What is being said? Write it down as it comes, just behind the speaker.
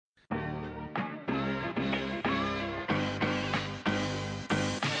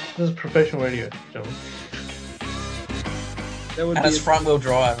This is professional radio, gentlemen. And it's front-wheel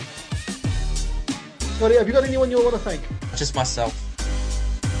drive. Scotty, have you got anyone you want to thank? Just myself.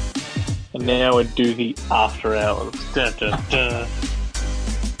 And now we do the after hours. Dun, dun, dun.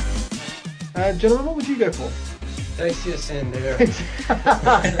 Gentlemen, what would you go for? Dacia Sandero.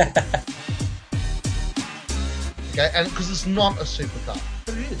 Okay, and because it's not a supercar.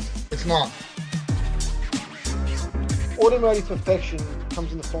 But it is. It's not. Automotive perfection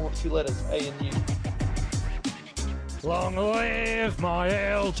comes in the form of two letters, A and U. Long live my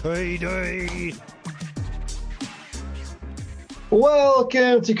LTD.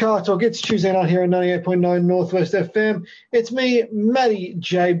 Welcome to Car Talk. It's Tuesday night here on 98.9 Northwest FM. It's me, Matty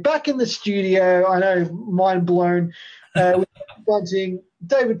J, back in the studio. I know, mind blown. With Bunting,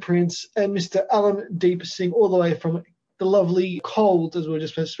 David Prince, and Mr. Alan Deep Singh, all the way from the lovely cold, as we were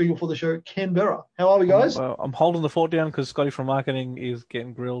just speaking before the show, Canberra. How are we, guys? I'm holding the fort down because Scotty from marketing is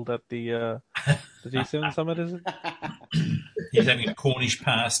getting grilled at the G7 summit, is it? He's having a Cornish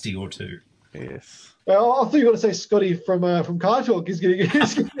pasty or two. Yes. I thought you were going to say Scotty from Car Talk is getting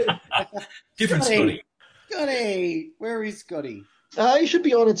Different Scotty. Scotty! Where is Scotty? He should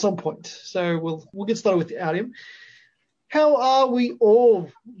be on at some point, so we'll get started without him. How are we all?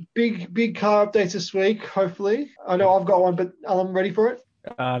 Big car updates this week, hopefully. I know I've got one, but Alan, ready for it?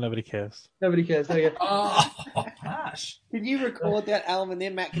 Nobody cares. Nobody cares. There you go. Oh, gosh. Can you record that, Alan, and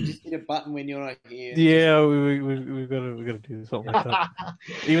then Matt can just hit a button when you're not here? Yeah, we've got to do something like that.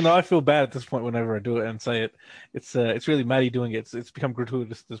 Even though I feel bad at this point whenever I do it and say it, it's really Matty doing it. It's become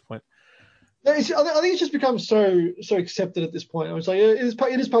gratuitous at this point. No, I think it's just become so accepted at this point. I was like, it is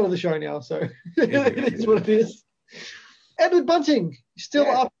part of the show now, so it is what it is. Edward Bunting, still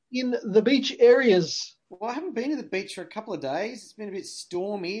up in the beach areas. Well, I haven't been to the beach for a couple of days. It's been a bit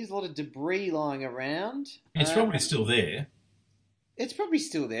stormy. There's a lot of debris lying around. It's probably still there. It's probably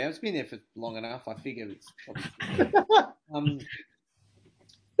still there. It's been there for long enough. I figure it's probably still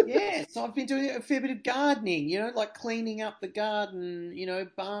there. So I've been doing a fair bit of gardening, like cleaning up the garden,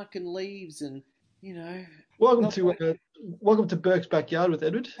 bark and leaves and, Welcome to Burke's Backyard with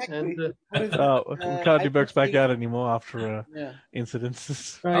Edward. Exactly. And, we can't do Burke's Backyard anymore after incidents.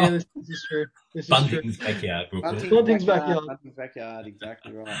 This is true. Bunting's backyard. Bunting's backyard. Bunting's backyard,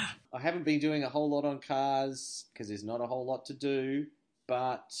 exactly right. I haven't been doing a whole lot on cars because there's not a whole lot to do,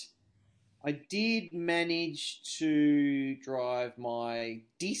 but I did manage to drive my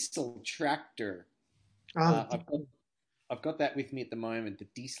diesel tractor. I've got that with me at the moment, the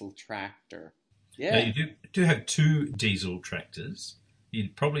diesel tractor. Yeah. Now, you do have two diesel tractors. You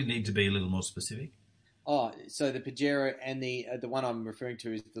probably need to be a little more specific. Oh, so the Pajero and the one I'm referring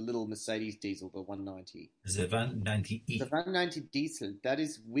to is the little Mercedes diesel, the 190. The 190E. The 190 diesel. That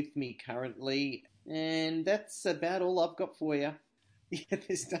is with me currently, and that's about all I've got for you. Yeah,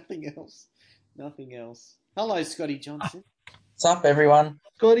 there's nothing else. Nothing else. Hello, Scotty Johnson. What's up, everyone?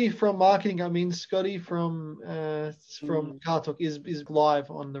 Scotty from marketing. Scotty from Car Talk is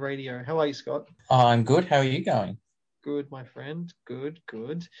live on the radio. How are you, Scott? I'm good. How are you going? Good, my friend. Good.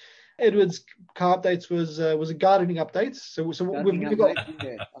 Edward's car updates was a gardening update. So we've got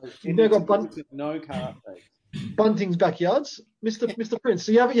no car updates. Bunting's backyards, Mr. Prince.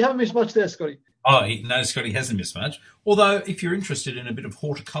 So you haven't missed much there, Scotty. Oh, no, Scotty hasn't missed much. Although, if you're interested in a bit of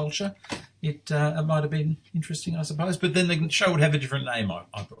horticulture, it might have been interesting, I suppose. But then the show would have a different name.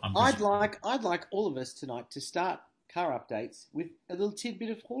 I'd like all of us tonight to start car updates with a little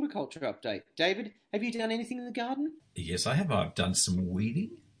tidbit of horticulture update. David, have you done anything in the garden? Yes, I have. I've done some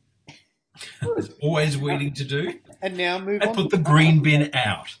weeding. There's always weeding to do. And now move I on. put the green bin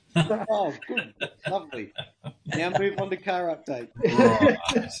out. Oh, good, lovely. Now move on to car update.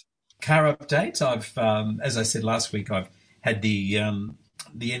 Right. Car updates. I've, as I said last week, I've had the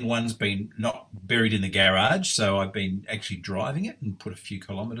N1's been not buried in the garage, so I've been actually driving it and put a few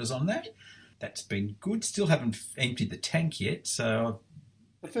kilometres on that. That's been good. Still haven't emptied the tank yet, so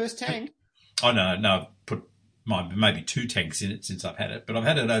the first tank. Oh no, I've put maybe two tanks in it since I've had it, but I've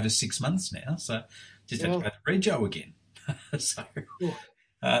had it over 6 months now, so just have to go to Rego again. So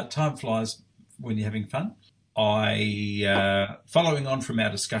time flies when you're having fun. Following on from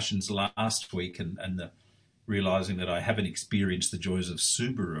our discussions last week and the realising that I haven't experienced the joys of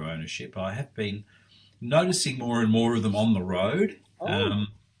Subaru ownership, I have been noticing more and more of them on the road. Oh.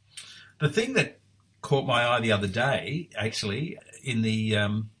 The thing that caught my eye the other day, actually, in the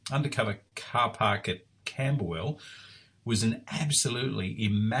undercover car park at Camberwell, was an absolutely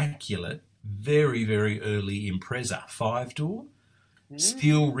immaculate, very, very early Impreza 5-door,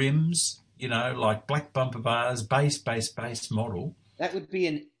 steel rims, like black bumper bars, base model. That would be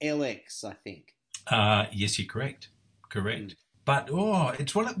an LX, I think. Yes, you're correct. But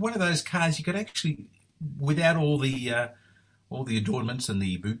it's one of those cars you could actually, without all the adornments and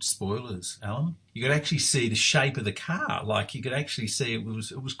the boot spoilers, Alan, you could actually see the shape of the car. Like you could actually see it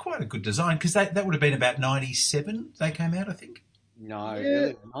was quite a good design, because that would have been about 97 they came out, I think. No,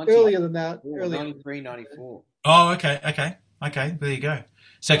 Yeah, earlier, earlier than that. 93, 94. Oh, okay. There you go.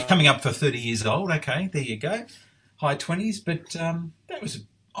 So coming up for 30 years old. Okay, there you go. High 20s, but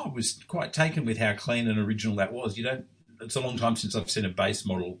I was quite taken with how clean and original that was. It's a long time since I've seen a base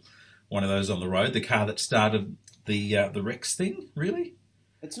model, one of those on the road. The car that started the Rex thing, really.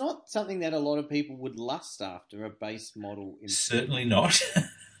 It's not something that a lot of people would lust after, a base model. Certainly not.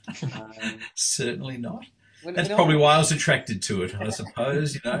 Certainly not. That's when probably why I was attracted to it, I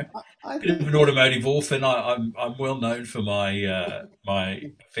suppose. I Bit of an automotive orphan. I'm well known for my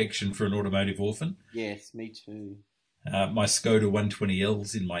affection for an automotive orphan. Yes, me too. My Skoda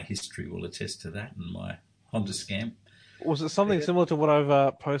 120Ls in my history will attest to that, and my Honda Scamp. Was it something similar to what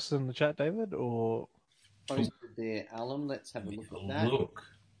I've posted in the chat, David? Or Posted there, Alan. Let's have a look at that. Look.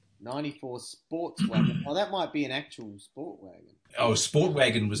 94 sports wagon. Oh, that might be an actual sport wagon. Oh, Sport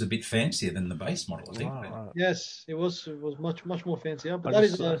Wagon was a bit fancier than the base model, I think. Right. Yes, it was much more fancier. But I that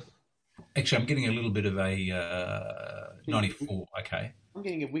just, is Actually, I'm getting a little bit of a 94. Okay. I'm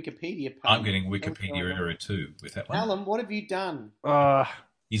getting a Wikipedia page. I'm getting Wikipedia error too with that one. Alan, what have you done?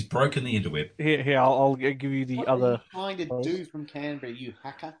 He's broken the interweb. Here, I'll give you the What other. are you trying to do from Canberra, you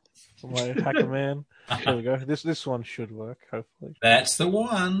hacker? My hacker man. There we go. This one should work, hopefully. That's the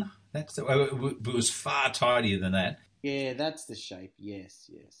one. It was far tidier than that. Yeah, that's the shape. Yes.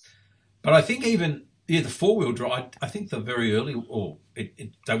 But I think even the four-wheel drive, I think the very early,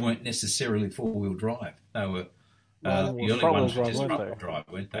 they weren't necessarily four-wheel drive. They were the early ones were just front-wheel drive,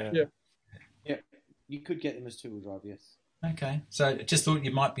 weren't they? Yeah. You could get them as two-wheel drive, yes. Okay. So just thought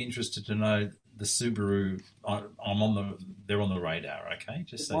you might be interested to know the Subaru. They're on the radar. Okay.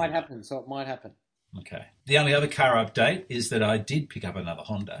 It might happen. Okay. The only other car update is that I did pick up another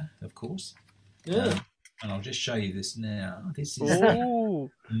Honda, of course. yeah. And I'll just show you this now. This is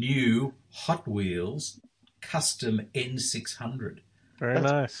Ooh, new Hot Wheels Custom N600. very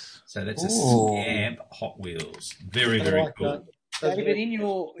nice. So that's a Scamp Hot Wheels. Very, I very like cool. that. David, in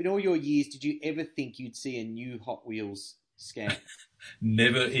all your years, did you ever think you'd see a new Hot Wheels Scamp?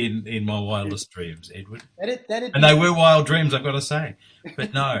 Never in my wildest dreams, Edward. And they were wild dreams, I've got to say.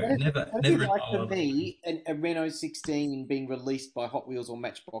 But no, never in my like for wildest me, a Renault 16 being released by Hot Wheels or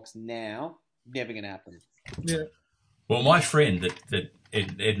Matchbox now, never going to happen. Yeah. Well, my friend that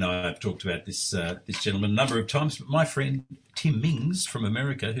Ed and I have talked about this gentleman a number of times, but my friend Tim Mings from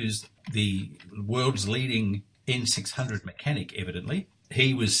America, who's the world's leading N600 mechanic, evidently.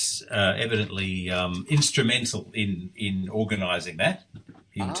 He was evidently instrumental in organising that,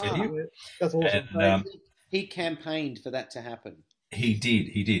 he'll tell you. That's awesome. And, He campaigned for that to happen. He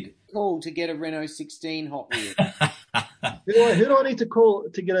did. Call to get a Renault 16 Hot Wheels. Who do I need to call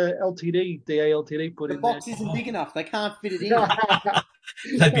to get a DA LTD put The in box there? isn't big enough. They can't fit it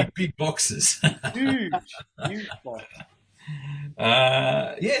in. They'd be big boxes. Huge box.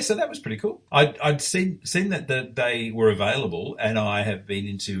 So that was pretty cool. I'd seen that they were available, and I have been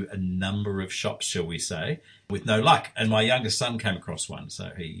into a number of shops, shall we say, with no luck. And my youngest son came across one,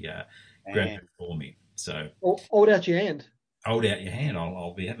 so he grabbed it for me. So Hold out your hand. hold out your hand.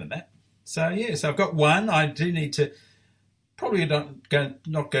 I'll be having that. So so I've got one. I do need to probably not go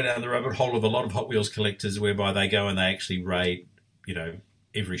down the rabbit hole of a lot of Hot Wheels collectors, whereby they go and they actually raid,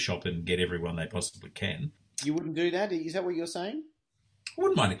 every shop and get everyone they possibly can. You wouldn't do that? Is that what you're saying? I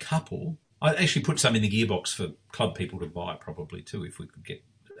wouldn't mind a couple. I'd actually put some in the gearbox for club people to buy, probably too, if we could get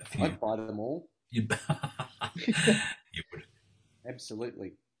a few. I'd buy them all. You would.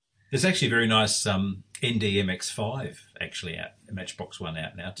 Absolutely. There's actually a very nice NDMX5 actually out, a Matchbox one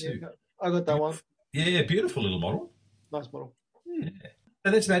out now too. Yeah, I got that one. Yeah, beautiful little model. Nice model. Yeah.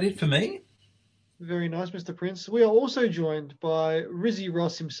 So that's about it for me. Very nice, Mr. Prince. We are also joined by Rizzy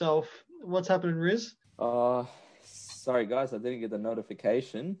Ross himself. What's happening, Riz? Sorry, guys, I didn't get the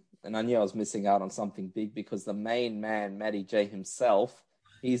notification, and I knew I was missing out on something big because the main man, Matty J himself,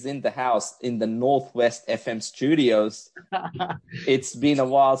 he's in the house in the Northwest FM studios. It's been a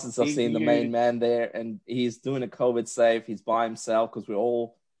while since I've seen the main man there, and he's doing a COVID safe. He's by himself because we're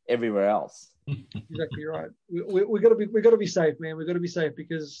all everywhere else. Exactly right. We got to be safe, man. We got to be safe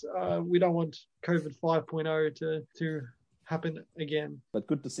because we don't want COVID 5.0 to happen again. But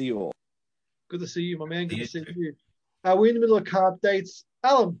good to see you all. Good to see you, my man. Good to see you. We're in the middle of car updates.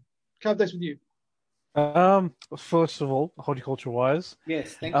 Alan, car updates with you. First of all, horticulture-wise,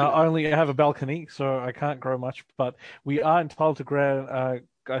 Yes, thank you. I only have a balcony, so I can't grow much. But we are entitled to grow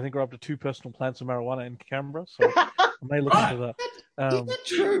I think we're up to 2 personal plants of marijuana in Canberra, so I may look into that. Is that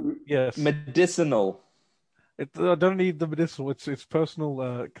true? Yes. Medicinal. I don't need the medicinal. It's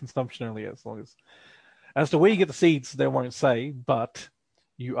personal consumption only, as to where you get the seeds, they won't say, but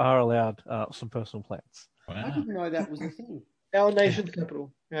you are allowed some personal plants. I Wow. didn't know that was a thing. Our nation's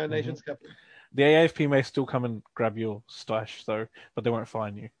capital. Our nation's capital. The AAFP may still come and grab your stash, though, but they won't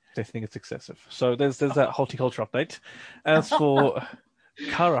fine you. They think it's excessive. So there's that horticulture update. As for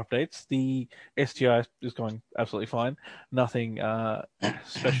car updates, the STI is going absolutely fine. Nothing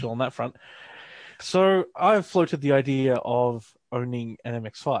special on that front. So I've floated the idea of owning an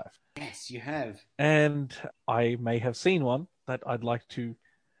MX-5. Yes, you have. And I may have seen one that I'd like to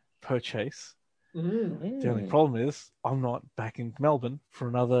purchase. The only problem is I'm not back in Melbourne for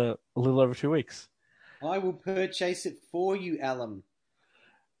a little over 2 weeks. I will purchase it for you, Alan.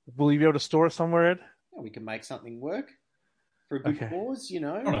 Will you be able to store it somewhere, Ed? Yeah, we can make something work for a good Okay. cause, you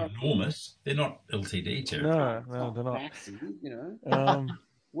know. Not enormous. They're not LTD territory. No, they're not. Massive, you know.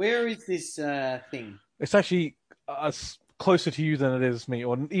 Where is this thing? It's actually closer to you than it is me,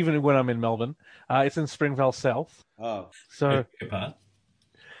 or even when I'm in Melbourne. It's in Springvale South. Oh, So Pick apart.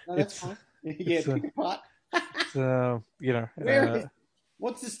 no, that's It's- fine. Yeah, it's, pick apart. Where is?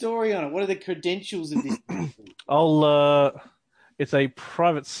 What's the story on it? What are the credentials of this? It's a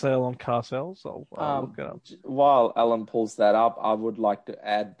private sale on car sales. I'll look it up. While Alan pulls that up, I would like to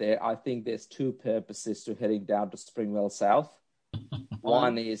add there, I think there's 2 purposes to heading down to Springwell South.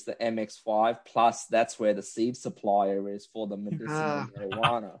 One is the MX-5, plus that's where the seed supplier is for the medicinal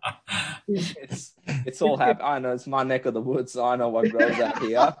marijuana. It's all happening. I know it's my neck of the woods, so I know what grows out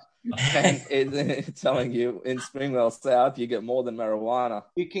here. And it's telling you in Springwell South, you get more than marijuana.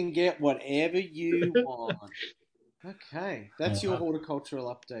 You can get whatever you want. Okay, that's your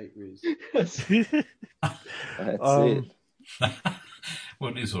horticultural update, Riz. That's it. Well,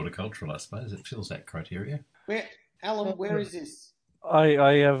 it is horticultural, I suppose. It fills that criteria. Alan, where is this?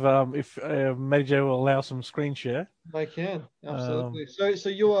 I have if Major will allow some screen share. I can, absolutely. So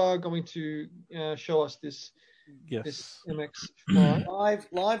you are going to show us this Yes. MX-5.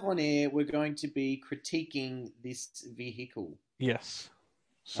 Live on air, we're going to be critiquing this vehicle. Yes.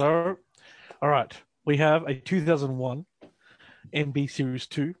 So, all right. We have a 2001 MB Series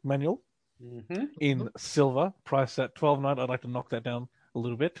 2 manual in silver, priced at $12.9. I'd like to knock that down a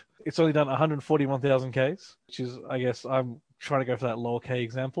little bit. It's only done 141,000 Ks, which is, I guess, I'm trying to go for that lower K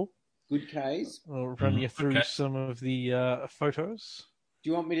example. Good Ks. I'll run you through some of the photos. Do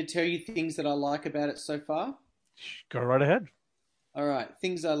you want me to tell you things that I like about it so far? Go right ahead. All right,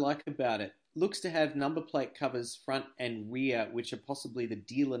 things I like about it. Looks to have number plate covers front and rear, which are possibly the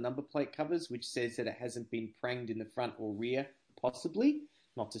dealer number plate covers, which says that it hasn't been pranged in the front or rear, possibly.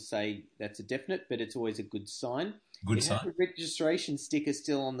 Not to say that's a definite, but it's always a good sign. It has a registration sticker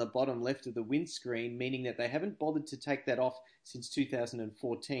still on the bottom left of the windscreen, meaning that they haven't bothered to take that off since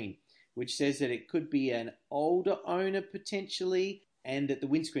 2014, which says that it could be an older owner potentially, and that the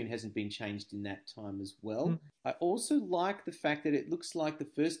windscreen hasn't been changed in that time as well. I also like the fact that it looks like the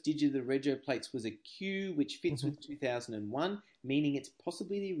first digit of the rego plates was a Q, which fits with 2001, meaning it's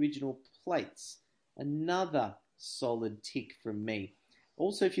possibly the original plates. Another solid tick from me.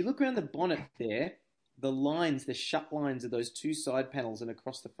 Also, if you look around the bonnet there, the lines, the shut lines of those 2 side panels and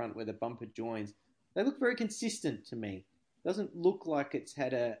across the front where the bumper joins, they look very consistent to me. Doesn't look like it's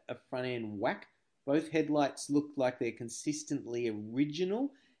had a front end whack. Both headlights look like they're consistently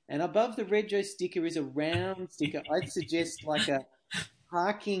original. And above the rego sticker is a round sticker. I'd suggest like a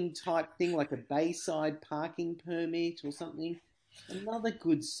parking type thing, like a Bayside parking permit or something. Another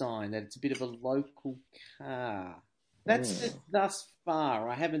good sign that it's a bit of a local car. That's just thus far.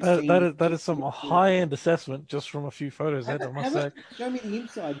 I haven't seen... That is some high-end assessment just from a few photos, Ed, I must say. Show me the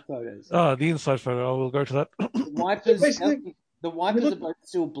inside photos. Oh, the inside photo. I will go to that. The wipers are both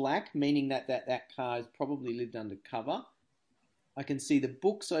still black, meaning that car has probably lived undercover. I can see the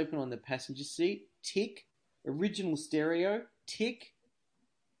books open on the passenger seat. Tick. Original stereo. Tick.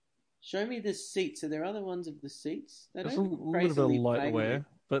 Show me the seats. Are there other ones of the seats? There's a little bit of light wear,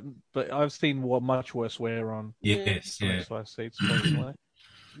 but I've seen much worse wear on MX-5 seats personally.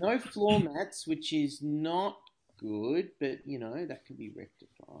 No floor mats, which is not good, but that can be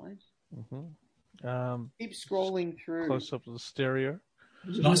rectified. Keep scrolling through. Close up of the stereo.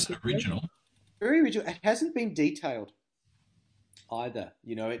 It's nice and original. Very original. It hasn't been detailed either.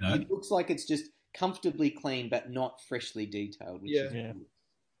 It looks like it's just comfortably clean, but not freshly detailed. Which is good.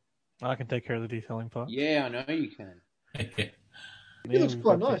 I can take care of the detailing part. Yeah, I know you can. It looks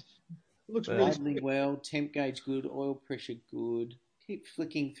quite nice. It looks really idling well. Temp gauge good. Oil pressure good. Keep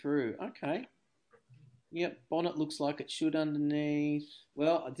flicking through. Okay. Yep, bonnet looks like it should underneath.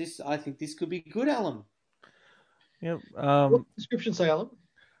 Well, I think this could be good, Alan. Yep. What does the description say, Alan?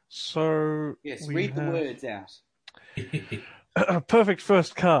 So Yes, we read the have words out. a perfect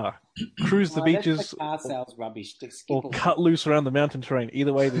first car. Cruise the beaches That's the car sales rubbish. Skip or all cut loose around the mountain terrain.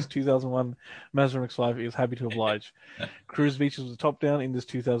 Either way, this 2001 Mazda MX-5 is happy to oblige. Cruise beaches with the top down in this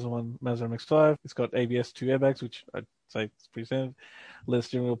 2001 Mazda MX-5. It's got ABS, 2 airbags, which I'd say is pretty standard. Leather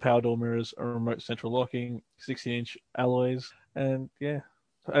steering wheel, power door mirrors, a remote central locking, 16-inch alloys, and yeah,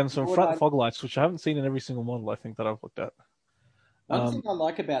 and some front fog lights, which I haven't seen in every single model I think that I've looked at. One thing I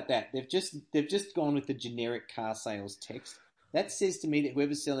like about that, they've just gone with the generic car sales text. That says to me that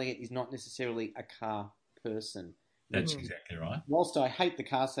whoever's selling it is not necessarily a car person. That's exactly right. Whilst I hate the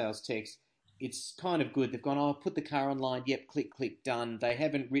car sales text, it's kind of good. They've gone, oh, put the car online. Yep, click, click, done. They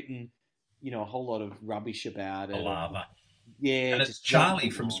haven't written, a whole lot of rubbish about it. Lava. Yeah. And it's Charlie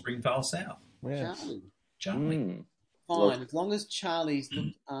from Springvale South. Yeah. Charlie. Fine, as long as Charlie's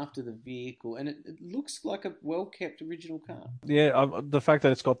looked after the vehicle, and it looks like a well-kept original car. Yeah, the fact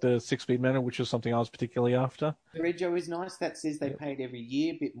that it's got the 6-speed manual, which is something I was particularly after. The rego is nice. That says they pay it every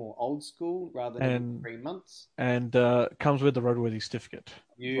year, a bit more old school rather than every 3 months. And comes with the roadworthy certificate.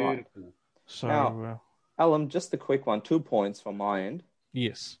 Beautiful. Right. So, now, Alan, just a quick one. 2 points from my end.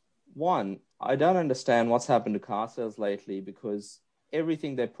 Yes. One, I don't understand what's happened to car sales lately because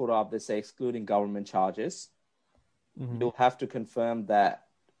everything they put up, they say excluding government charges. Mm-hmm. You'll have to confirm that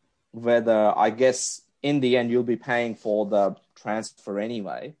whether, I guess, in the end, you'll be paying for the transfer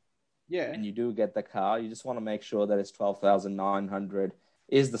anyway. Yeah. And you do get the car. You just want to make sure that it's $12,900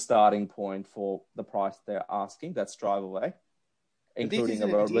 is the starting point for the price they're asking. That's drive away, including a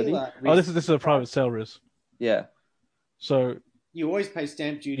roadworthy. Oh, this is a private sale, Riz. Yeah. So you always pay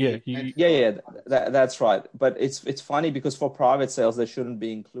stamp duty. Yeah, that's right. But it's funny because for private sales, they shouldn't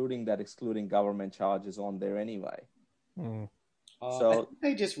be including that excluding government charges on there anyway. Mm. So I think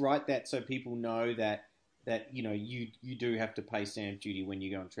they just write that so people know that you do have to pay stamp duty when you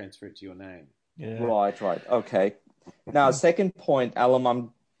go and transfer it to your name. Yeah. Right. Okay. Now, second point, Alan,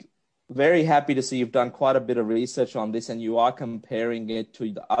 I'm very happy to see you've done quite a bit of research on this and you are comparing it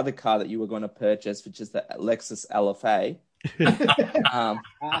to the other car that you were going to purchase, which is the Lexus LFA.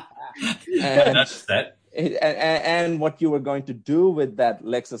 And what you were going to do with that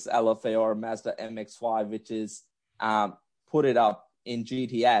Lexus LFA or Mazda MX-5, which is put it up in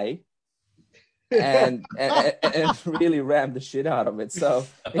GTA and really ram the shit out of it. So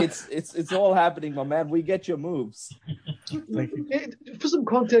it's all happening, my man. We get your moves. Thank you. For some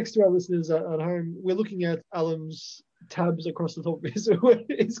context to our listeners at home, we're looking at Alan's tabs across the top of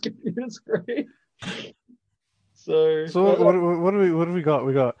his computer screen. So what do we got?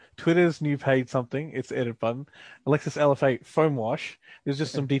 We got Twitter's new paid something. It's the edit button. Lexus LFA foam wash. There's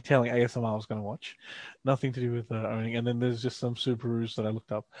just some detailing ASMR I was going to watch. Nothing to do with owning. And then there's just some Subarus that I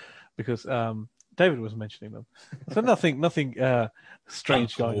looked up because David was mentioning them. So nothing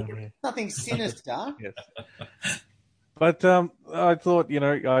strange going on here. Nothing sinister. Yes. But I thought,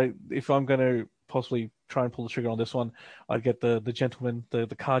 if I'm going to possibly try and pull the trigger on this one, I'd get the gentleman, the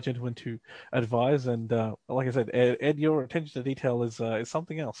car gentleman, to advise. And like I said, Ed, your attention to detail is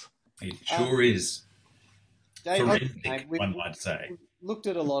something else. It sure is. David, forensic, one might say. Looked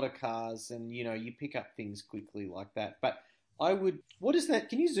at a lot of cars, and you pick up things quickly like that. But what is that?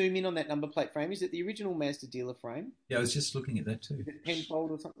 Can you zoom in on that number plate frame? Is it the original Mazda dealer frame? Yeah, I was just looking at that too. Is it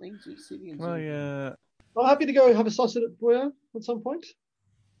penfold or something? Well, yeah. I'm happy to go have a sauce at it for you at some point.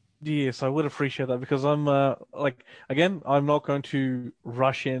 Yes, I would appreciate that because I'm I'm not going to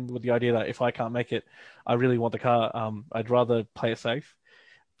rush in with the idea that if I can't make it, I really want the car. I'd rather play it safe.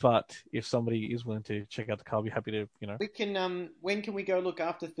 But if somebody is willing to check out the car, I'll be happy to, We can. When can we go look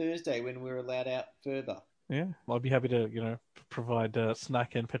after Thursday when we're allowed out further? Yeah, I'd be happy to, provide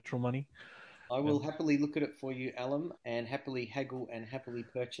snack and petrol money. I will happily look at it for you, Alan, and happily haggle and happily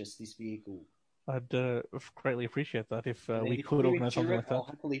purchase this vehicle. I'd greatly appreciate that if we could organise something like that. I'll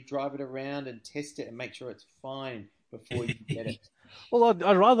happily drive it around and test it and make sure it's fine before you get it. Well,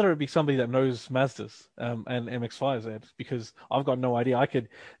 I'd rather it be somebody that knows Mazdas and MX-5s, Ed, because I've got no idea.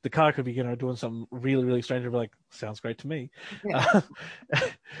 The car could be, doing something really, really strange and be like, sounds great to me. Yeah.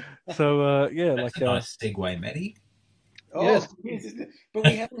 So, That's a nice segue, Matty. Oh, yes. But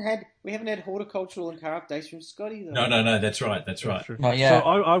we haven't had horticultural and car updates from Scotty though. No, that's right. Oh, yeah. So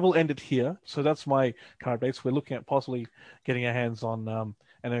I will end it here. So that's my car updates. We're looking at possibly getting our hands on an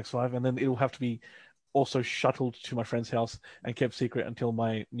MX-5, and then it'll have to be also shuttled to my friend's house and kept secret until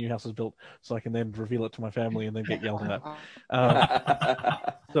my new house is built, so I can then reveal it to my family and then get yelled at.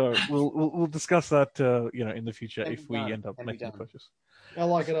 So we'll discuss that in the future if we end up making a purchase. I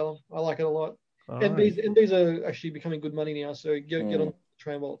like it, Alan. I like it a lot. All NBs, right. NBs are actually becoming good money now, so get on the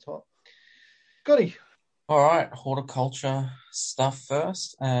train while it's hot. Gotti. All right, horticulture stuff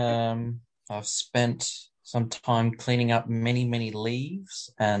first. I've spent some time cleaning up many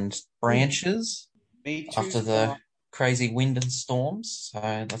leaves and branches Me too. after the crazy wind and storms. So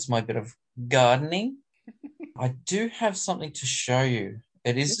that's my bit of gardening. I do have something to show you.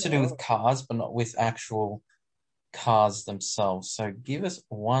 It is to do with cars, but not with actual cars themselves. So give us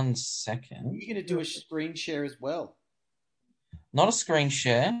 1 second. You're going to do a screen share as well. Not a screen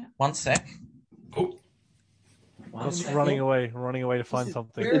share. 1 sec. Oh, What's running away to find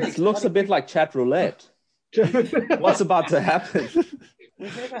something? It looks a bit like chat roulette. What's about to happen?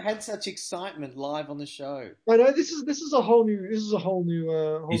 We've never had such excitement live on the show. I know this is a whole new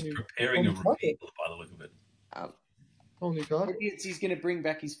he's preparing a reveal by the look of it. whole new card. He's going to bring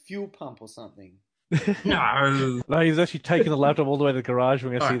back his fuel pump or something. No. No, he's actually taking the laptop all the way to the garage. We're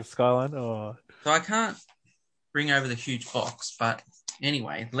going to see Alright. the skyline. Oh, So I can't bring over the huge box, but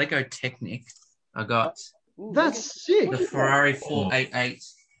anyway, Lego Technic. I got Ooh, That's sick. the Ferrari 488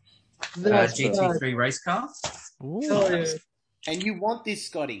 That's GT3 race car. Ooh. Oh, yeah. and you want this,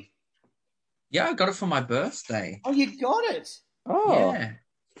 Scotty? Yeah, I got it for my birthday. Oh, you got it. Oh, Yeah.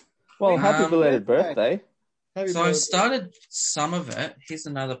 well, happy belated birthday. Happy So I birthday. started some of it. Here's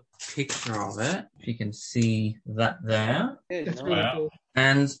another picture of it. If you can see that there. Yeah, That's nice. really Wow. cool.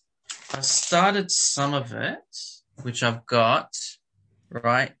 And I started some of it, which I've got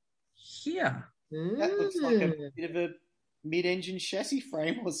right here. That looks like a bit of a mid-engine chassis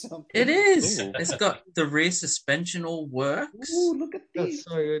frame or something. It is. Ooh. It's got the rear suspension all works. Ooh, look at That's this.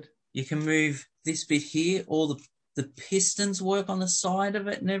 so good. You can move this bit here. All the pistons work on the side of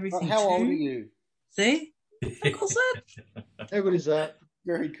it and everything How too. old are you? See? How cool's that? How good is that?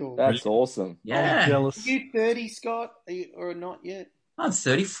 Very cool. That's awesome. Yeah. I'm jealous. Are you 30, Scott? Or not yet? I'm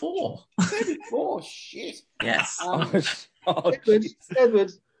 34. 34. Shit. Yes. Oh,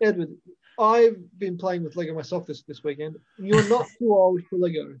 Edward, I've been playing with Lego myself this weekend. You're not too old for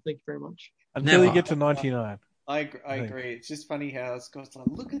Lego. Thank you very much. Until you Never. get to 99. I think. agree. It's just funny how Scott's like,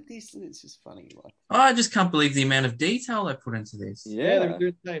 look at this. It's just funny. Like, I just can't believe the amount of detail they put into this. They're yeah.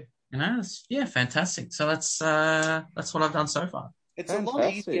 insane. You know, fantastic. So that's what I've done so far. it's a lot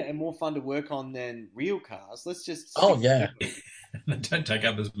Fantastic. easier and more fun to work on than real cars. Let's just. Oh, yeah. They don't take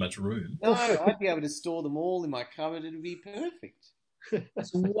up as much room. No, I'd be able to store them all in my cupboard. It'd be perfect.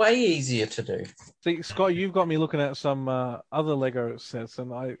 It's way easier to do. See, Scott, you've got me looking at some other Lego sets,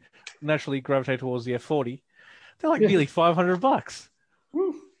 and I naturally gravitate towards the F40. They're like nearly $500.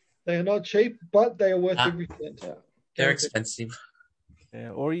 They are not cheap, but they are worth Ah. every cent. Yeah. They're expensive.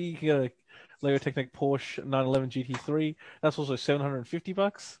 Yeah, or you can get a Lego Technic Porsche 911 GT3. That's also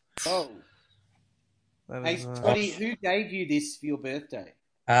 $750. Oh, That hey, is, Scotty, who gave you this for your birthday?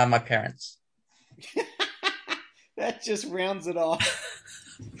 My parents. That just rounds it off.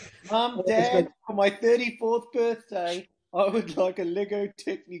 Mum, Dad, for my 34th birthday, I would like a Lego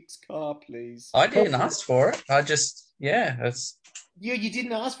Technics car, please. I didn't ask for it. I just, it's. Yeah, you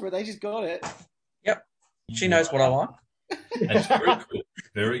didn't ask for it. They just got it. Yep. She knows what I like. That's very cool.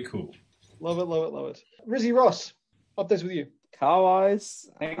 Very cool. Love it. Rizzy Ross, updates with you. Car-wise,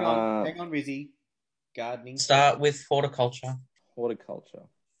 Hang on, Rizzy. Gardening. Start with horticulture. horticulture.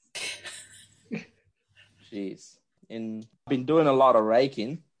 Jeez. Been doing a lot of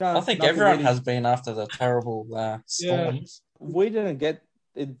raking. I think Nothing everyone really- has been after the terrible storms. We didn't get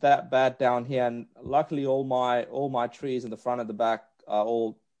it that bad down here, and luckily all my trees in the front and the back are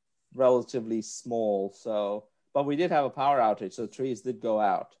all relatively small. So, but we did have a power outage, so the trees did go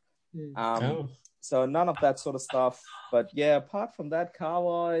out. Oh. So none of that sort of stuff. But yeah, apart from that,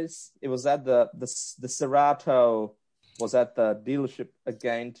 car-wise, it was at the Cerato was at the dealership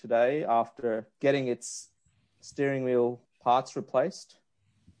again today after getting its steering wheel parts replaced.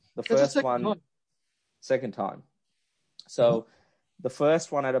 The That's the first second one, time. second time. So the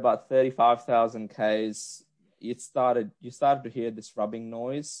first one at about 35,000 Ks, you started to hear this rubbing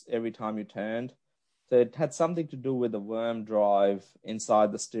noise every time you turned. So it had something to do with the worm drive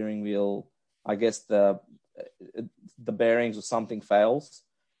inside the steering wheel. I guess the bearings or something fails.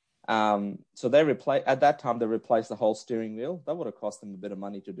 So at that time they replaced the whole steering wheel. That would have cost them a bit of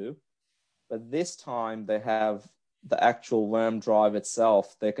money to do. But this time they have the actual worm drive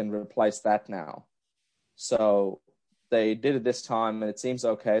itself. They can replace that now. So they did it this time and it seems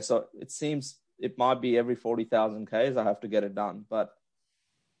okay. So it seems it might be every 40,000 Ks I have to get it done. But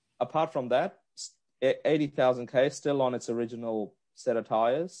apart from that, 80,000 Ks still on its original set of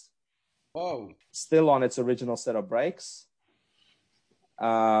tires. Whoa. Still on its original set of brakes.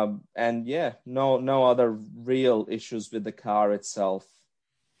 And yeah, no other real issues with the car itself.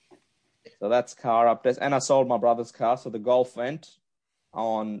 So that's car updates. And I sold my brother's car. So the Golf went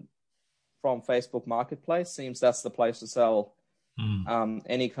on from Facebook Marketplace. Seems that's the place to sell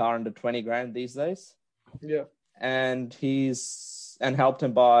any car under 20 grand these days. Yeah. And helped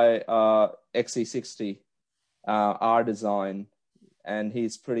him buy XC60 R design. And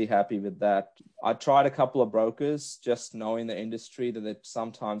he's pretty happy with that. I tried a couple of brokers, just knowing the industry that it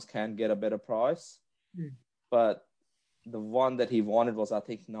sometimes can get a better price. But the one that he wanted was, I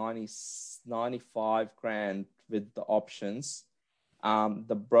think, 95 grand with the options.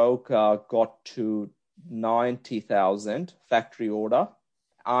 The broker got to 90,000 factory order.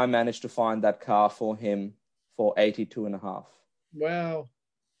 I managed to find that car for him for 82.5. Wow.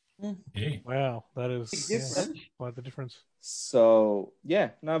 Yeah. Wow, that is difference. Quite the difference. So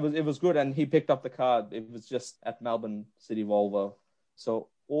it was good, and he picked up the car. It was just at Melbourne City Volvo, so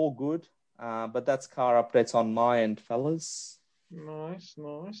all good. But that's car updates on my end, fellas. Nice.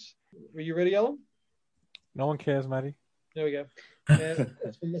 Were you ready, Alan? No one cares, Matty. There we go.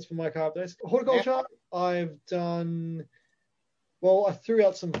 That's for my car updates. Horticulture, I've done. Well, I threw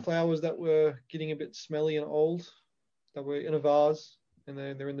out some flowers that were getting a bit smelly and old, that were in a vase, and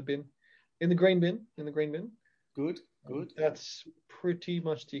they're in the bin, in the green bin. Good. That's pretty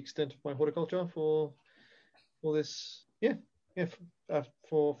much the extent of my horticulture for this. Yeah.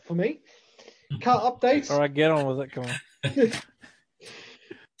 For me, car updates. All right, get on with it. Come on.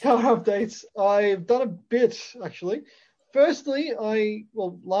 Car updates. I've done a bit actually. Firstly,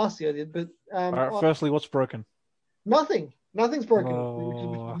 last year I did, but All right, firstly, what's broken? Nothing. Nothing's broken.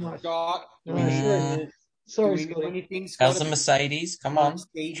 Oh. Nice. Scott, Sorry, doing Scotty. anything, How's Scott? the Mercedes? Come on,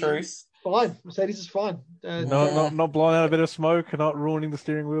 truth. Fine. Mercedes is fine. Not blowing out a bit of smoke, not ruining the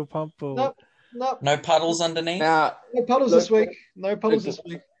steering wheel pump. Or... Nope. No puddles underneath. Now, No puddles this week. No puddles this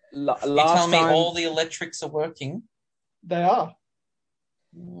week. You tell me all the electrics are working. They are.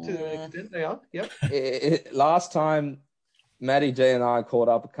 To an extent, they are. Yep. Last time, Matty J and I caught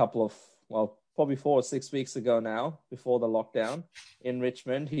up probably 4 or 6 weeks ago now, before the lockdown in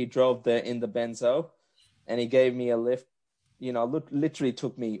Richmond. He drove there in the Benzo, and he gave me a lift. Literally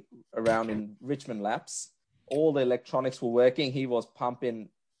took me around in Richmond laps. All the electronics were working. He was pumping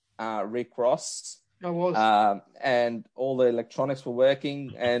Rick Ross. I was. And all the electronics were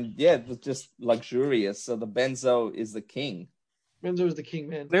working. And yeah, it was just luxurious. So the Benzo is the king. Benzo is the king,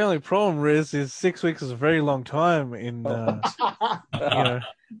 man. The only problem, Riz, is 6 weeks is a very long time in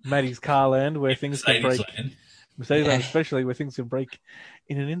Matty's car land, where things can break. Mercedes land, especially, where things can break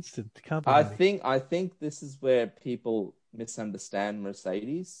in an instant. Can't they, I think this is where people misunderstand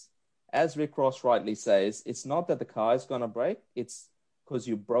Mercedes. As Rick Ross rightly says, it's not that the car is going to break, it's because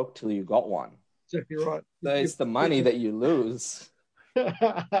you broke till you got one. Exactly right. So it's the money that you lose. you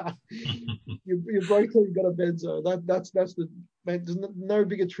broke till you got a Benzo. That's the man. There's no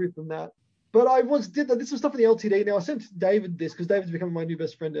bigger truth than that. But I once did that. This was stuff in the LTD. Now I sent David this because David's becoming my new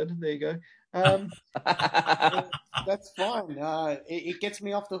best friend. Ed. There you go. That's fine. It gets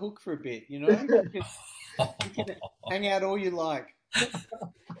me off the hook for a bit. You can hang out all you like.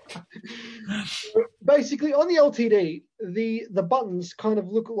 Basically, on the LTD, the buttons kind of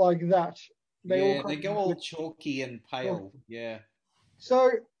look like that. They go all chalky and pale. Yeah.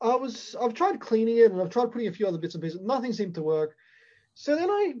 So I've tried cleaning it, and I've tried putting a few other bits and pieces. Nothing seemed to work. So then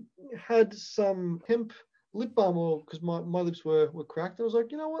I had some hemp lip balm oil because my lips were cracked. I was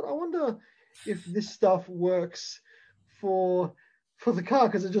like, you know what? I wonder if this stuff works for the car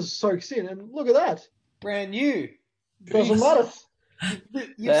because it just soaks in. And look at that. Brand new. Doesn't matter.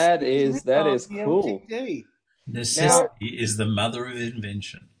 That is cool. Necessity is the mother of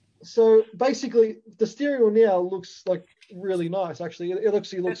invention. So basically, the steering wheel now looks like really nice. Actually, it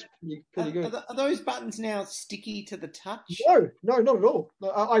actually looks pretty good. Are those buttons now sticky to the touch? No, not at all. No,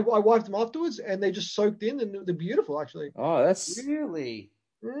 I wiped them afterwards, and they just soaked in, and they're beautiful. Actually. Oh, that's really.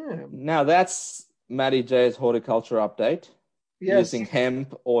 Yeah. Now that's Matty J's horticulture update. Yes. Using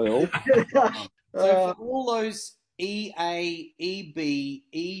hemp oil. So for all those EA, EB,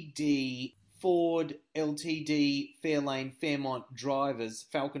 ED, Ford, LTD, Fairlane, Fairmont drivers,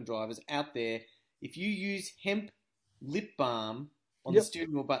 Falcon drivers out there, if you use hemp lip balm on the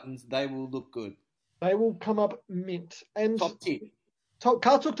steering wheel buttons, they will look good. They will come up mint. And top tip.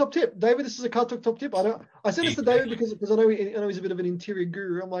 Car Talk top tip. David, this is a Car Talk top tip. I sent this to David because I know he's a bit of an interior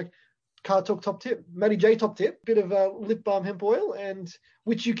guru. I'm like, Car Talk top tip. Matty J top tip. Bit of lip balm hemp oil, and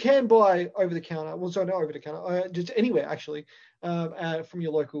which you can buy over the counter. Well, sorry, not over the counter. Just anywhere actually, from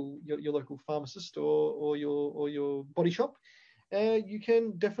your local pharmacist or your body shop. You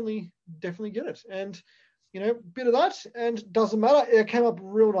can definitely get it. And bit of that, and doesn't matter. It came up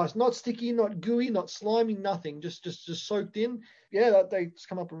real nice. Not sticky, not gooey, not slimy, nothing. Just soaked in. Yeah, it's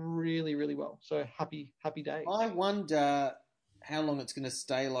come up really, really well. So happy days. I wonder how long it's going to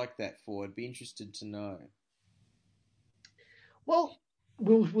stay like that for. I'd be interested to know. Well,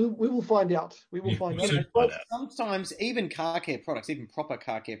 we will find out. We will find out. Soon find out. Sometimes even car care products, even proper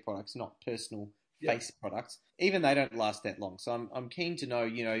car care products, not personal face products, even they don't last that long. So I'm keen to know,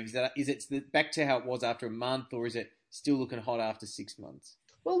 is it back to how it was after a month, or is it still looking hot after 6 months?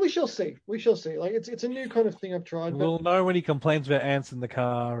 Well, we shall see. Like it's a new kind of thing I've tried. We'll know when he complains about ants in the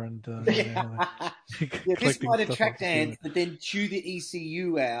car and This might attract ants, but then chew the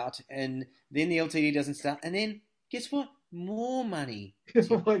ECU out, and then the LTD doesn't start, and then guess what? More money.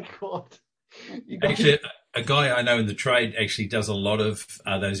 Oh my god! Actually, a guy I know in the trade actually does a lot of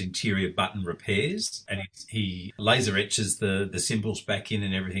those interior button repairs, and he laser etches the symbols back in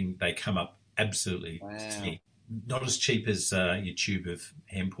and everything. They come up absolutely cheap. Not as cheap as your tube of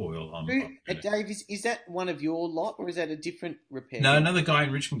hemp oil. Dave, is that one of your lot, or is that a different repair? No, another guy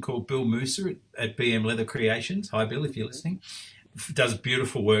in Richmond called Bill Mooser at BM Leather Creations. Hi, Bill, if you're listening. Does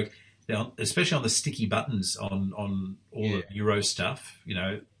beautiful work, especially on the sticky buttons on all the Euro stuff.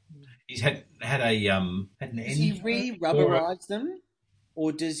 He's had an Does he re-rubberize them,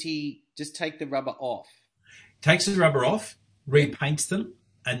 or does he just take the rubber off? Takes the rubber off, repaints them,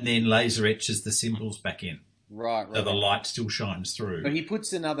 and then laser etches the symbols back in. Right. So the light still shines through. But he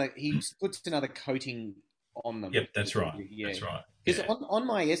puts another coating on them. Yep, that's right. Yeah. That's right. Because on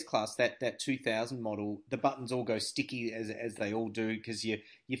my S-Class, that 2000 model, the buttons all go sticky as they all do, because your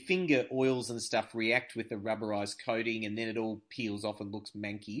finger oils and stuff react with the rubberized coating, and then it all peels off and looks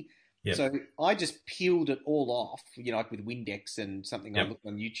manky. Yep. So I just peeled it all off, like with Windex and something I looked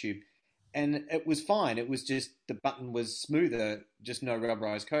on YouTube, and it was fine. It was just the button was smoother, just no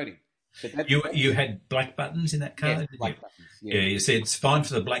rubberized coating. But you had black buttons in that car? Yeah, black buttons. Yeah, you said it's fine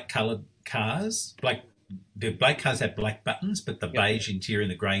for the black coloured cars. The black cars have black buttons, but the beige interior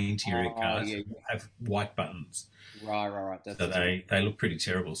and the grey interior cars have white buttons. Right. So they look pretty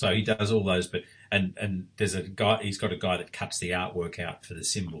terrible. So he does all those, but and there's a guy. He's got a guy that cuts the artwork out for the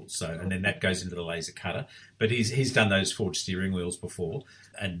symbols. So and then that goes into the laser cutter. But he's done those forged steering wheels before,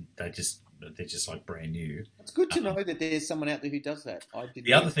 and they're just like brand new. It's good to know that there's someone out there who does that.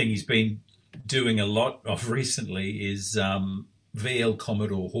 The other thing he's been doing a lot of recently is VL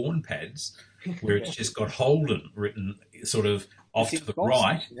Commodore horn pads, where it's just got Holden written sort of off to the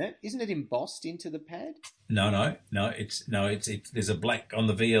right. Isn't it embossed into the pad? No. It's there's a black on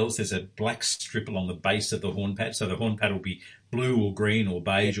the VLs. There's a black strip along the base of the horn pad, so the horn pad will be blue or green or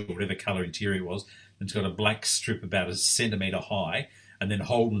beige or whatever colour interior it was. And it's got a black strip about a centimetre high. And then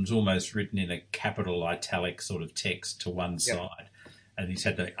Holden's almost written in a capital italic sort of text to one side. And he's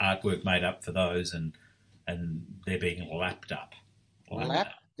had the artwork made up for those, and they're being lapped up.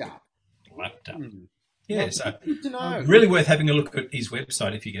 Lapped up. Yeah, so really worth having a look at his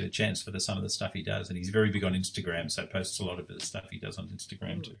website if you get a chance for some of the stuff he does. And he's very big on Instagram, so posts a lot of the stuff he does on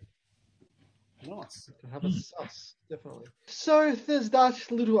Instagram too. Nice. Have a sus, definitely. So there's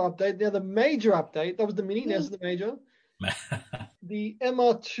that little update. Now the major update, that was the mini, now's the major. The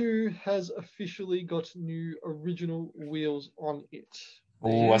MR2 has officially got new original wheels on it.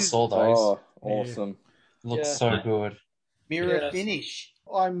 Oh, I saw those. Oh, awesome. Looks so good. Mirror finish.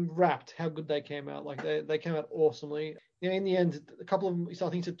 I'm wrapped how good they came out. Like they came out awesomely. In the end, a couple of them, I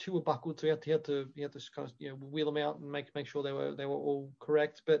think he said 2 were buckled, so he had to kind of wheel them out and make sure they were all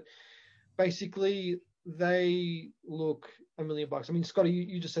correct. But basically, they look $1 million. I mean, Scotty,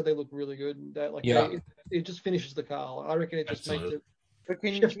 you just said they look really good. It just finishes the car. I reckon it just makes it. But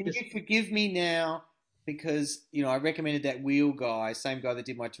can you forgive me now, because I recommended that wheel guy, same guy that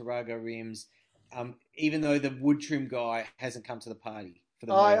did my Tarago rims, even though the wood trim guy hasn't come to the party.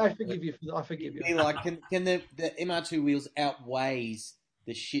 I forgive you. I forgive you. Like, can the MR2 wheels outweighs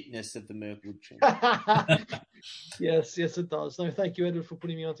the shitness of the Merc wood trim? Yes, it does. No, thank you, Edward, for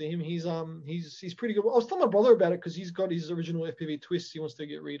putting me onto him. He's pretty good. I was telling my brother about it because he's got his original FPV twist he wants to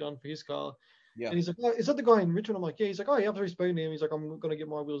get redone for his car. Yeah. And he's like, "Oh, is that the guy in Richmond?" I'm like, "Yeah." He's like, "Oh, yeah, I've already spoken to him." He's like, "I'm gonna get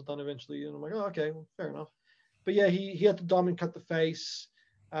my wheels done eventually." And I'm like, "Oh, okay, well, fair enough." But yeah, he had to diamond cut the face,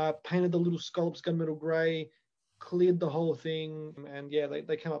 painted the little scallops gunmetal grey, cleared the whole thing, and yeah,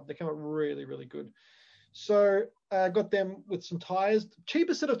 they came up really, really good. So I got them with some tires,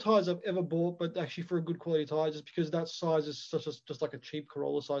 cheapest set of tires I've ever bought, but actually for a good quality tire, just because that size is just like a cheap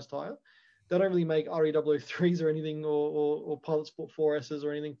Corolla size tire. They don't really make RE003s or anything, or Pilot Sport 4Ss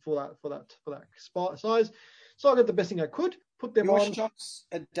or anything for that size. So I got the best thing I could, put them Your on. shocks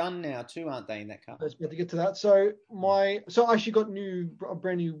are done now too, aren't they, in that car? I was about to get to that. So I actually got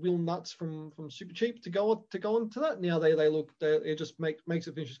brand new wheel nuts from Super Cheap to go into that. Now it just makes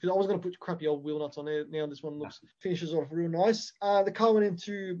it finishes, because I was going to put crappy old wheel nuts on there. Now this one finishes off real nice. The car went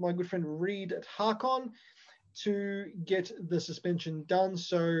into my good friend Reed at Harkon to get the suspension done.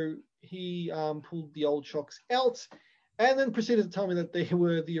 So he pulled the old shocks out and then proceeded to tell me that they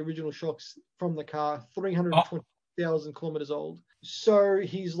were the original shocks from the car, 320,000 kilometers old. So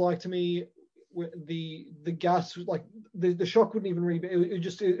he's like to me, the gas, like the shock wouldn't even reboot.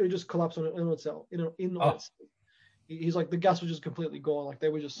 It just collapse on itself. Itself. He's like, the gas was just completely gone. Like they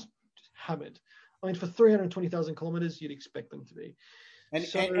were just hammered. I mean, for 320,000 kilometers, you'd expect them to be. And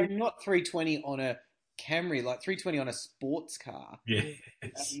not 320 on a Camry, like 320 on a sports car. Yes.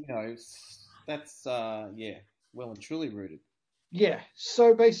 That's well and truly rooted. Yeah.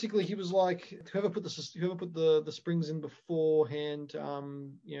 So basically, he was like, whoever put the springs in beforehand,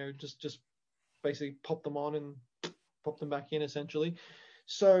 just basically pop them on and pop them back in, essentially.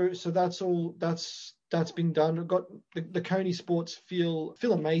 So that's all. That's been done. I've got the Coney Sports feel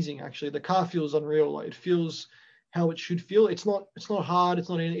amazing. Actually, the car feels unreal. Like, it feels how it should feel. It's not hard.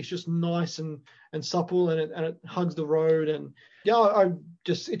 It's just nice and supple, and it hugs the road. And it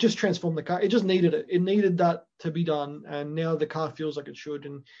just transformed the car. It just needed it. It needed that to be done, and now the car feels like it should.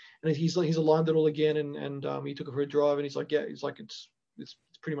 And he's aligned it all again, and he took it for a drive, and he's like, it's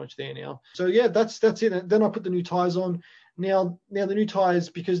pretty much there now. So yeah, that's it. And then I put the new tires on. Now the new tires,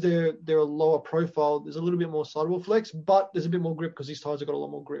 because they're a lower profile, there's a little bit more sidewall flex, but there's a bit more grip because these tires have got a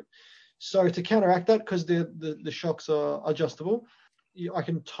lot more grip. So to counteract that, because the shocks are adjustable, I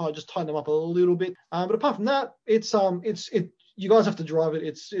can just tighten them up a little bit. But apart from that, you guys have to drive it.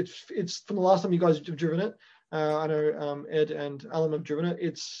 It's from the last time you guys have driven it. I know Ed and Alan have driven it.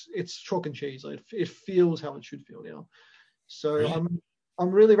 It's chalk and cheese. It feels how it should feel now. So really?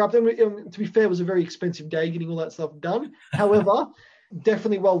 I'm really wrapped in. To be fair, it was a very expensive day getting all that stuff done. However,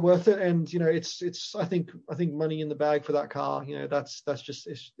 definitely well worth it. And it's I think money in the bag for that car. That's just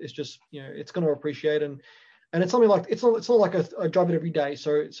it's going to appreciate, and it's something like it's not like I drive it every day.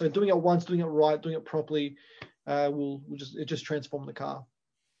 So doing it once, doing it right, doing it properly, will just transform the car.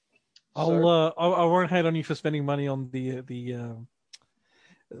 I won't hate on you for spending money on the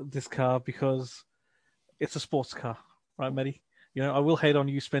this car, because it's a sports car, right, Matty? I will hate on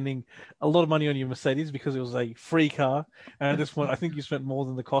you spending a lot of money on your Mercedes because it was a free car, and at this point, I think you spent more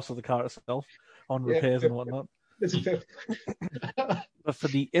than the cost of the car itself on repairs and whatnot. It's fair. But for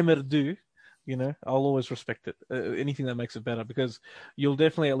the Emerdu, I'll always respect it. Anything that makes it better, because you'll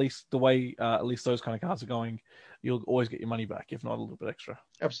definitely, at least the way at least those kind of cars are going, you'll always get your money back, if not a little bit extra.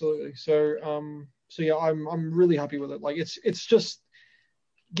 Absolutely. So yeah, I'm really happy with it. Like it's just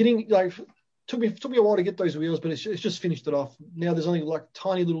getting like. Took me a while to get those wheels, but it's just finished it off. Now there's only like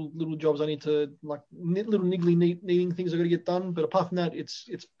tiny little jobs I need to, like little niggly needing things I got to get done. But apart from that, it's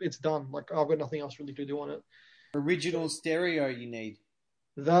done. Like, I've got nothing else really to do on it. Original stereo you need.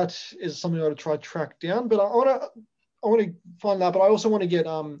 That is something I want to try track down. But I want to find that. But I also want to get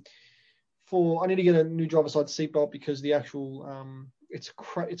I need to get a new driver's side seatbelt, because the actual it's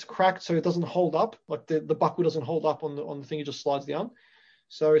cracked, so it doesn't hold up. Like the buckle doesn't hold up on the thing; it just slides down.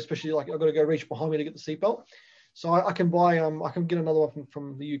 So especially, like, I've got to go reach behind me to get the seatbelt. So I can buy I can get another one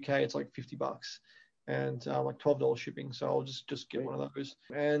from the UK. It's like $50 and like $12 shipping. So I'll just get one of those.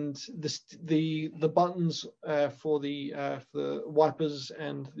 And the buttons for the wipers,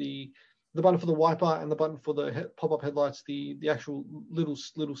 and the button for the wiper and the button for the pop-up headlights, the actual little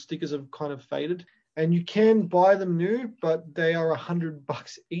stickers have kind of faded. And you can buy them new, but they are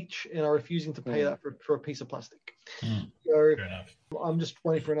 $100 each, and are refusing to pay that for a piece of plastic. So fair enough. I'm just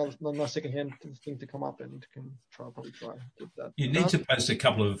waiting for another second-hand thing to come up, and can probably try get that. You need to post a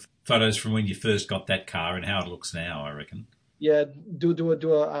couple of photos from when you first got that car and how it looks now, I reckon. Yeah, do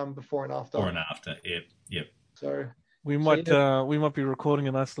a before and after. Before and after, yep. So we might be recording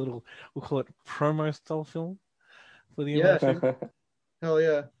a nice little, we'll call it promo style film for the MLF. Hell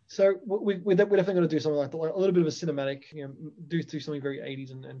yeah. So we're definitely going to do something like that, like a little bit of a cinematic, do something very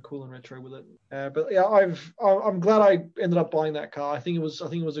 80s and cool and retro with it. But yeah, I'm glad I ended up buying that car. I think it was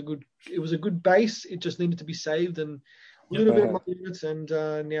a good base. It just needed to be saved, and a little bit of money in it, and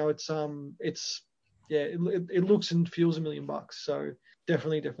now it looks and feels $1 million. So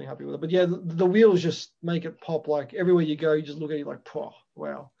definitely happy with it. But yeah, the wheels just make it pop. Like, everywhere you go, you just look at it like,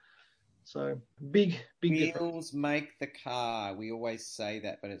 wow. So big wheels difference. make the car. We always say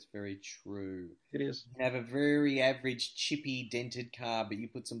that, but it's very true. It is. You have a very average chippy dented car, but you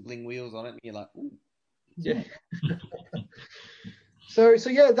put some bling wheels on it, and you're like, ooh. Yeah. So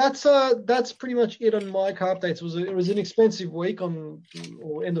yeah, that's pretty much it on my car updates. It was an expensive week or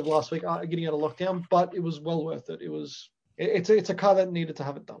end of last week, getting out of lockdown, but it was well worth it. It's a car that needed to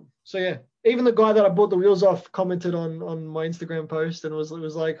have it done. So yeah, even the guy that I bought the wheels off commented on my Instagram post and was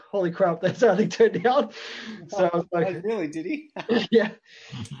like, "Holy crap, that's how they turned out." So I was like, Oh, really? Did he? yeah.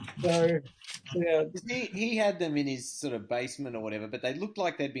 So yeah, He had them in his sort of basement or whatever, but they looked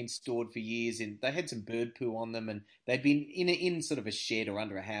like they'd been stored for years. And they had some bird poo on them, and they'd been in sort of a shed or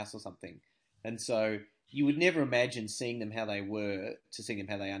under a house or something. And so you would never imagine seeing them how they were to seeing them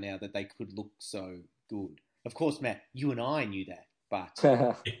how they are now, that they could look so good. Of course, Matt, you and I knew that, but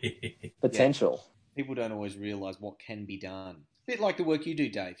Potential. people don't always realise what can be done. A bit like the work you do,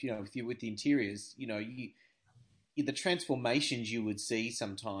 Dave. You know, with the interiors, the transformations you would see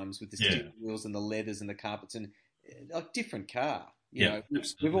sometimes with the steering wheels and the leathers and the carpets and a different car. You know,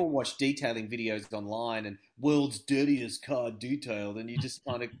 we've all watched detailing videos online and world's dirtiest car detailed, and you just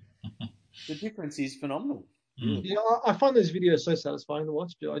kind of the difference is phenomenal. Mm. Yeah, I find those videos so satisfying to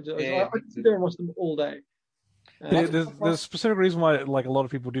watch. I sit there and watch them all day. There's a specific reason why, like, a lot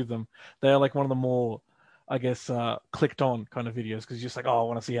of people do them. They are like one of the more, I guess, clicked on kind of videos because you're just like, oh, I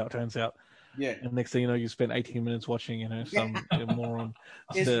want to see how it turns out. Yeah. And next thing you know, you spend 18 minutes watching, some moron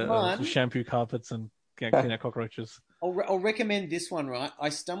to shampoo carpets and clean out cockroaches. I'll recommend this one, right? I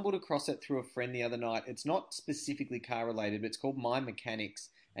stumbled across it through a friend the other night. It's not specifically car related, but it's called My Mechanics,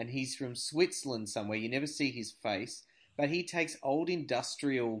 and he's from Switzerland somewhere. You never see his face, but he takes old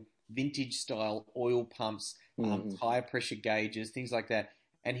industrial vintage style oil pumps, higher pressure gauges, things like that,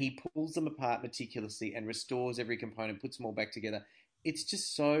 and he pulls them apart meticulously and restores every component, puts them all back together. It's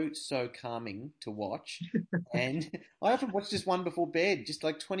just so calming to watch. And I often watch this one before bed, just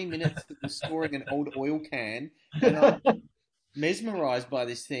like 20 minutes of restoring an old oil can. And I'm mesmerized by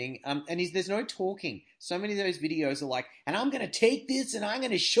this thing. And there's no talking. So many of those videos are like, and I'm going to take this and I'm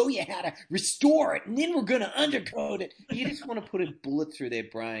going to show you how to restore it. And then we're going to undercoat it. You just want to put a bullet through their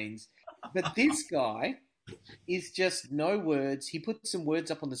brains. But this guy is just no words. He put some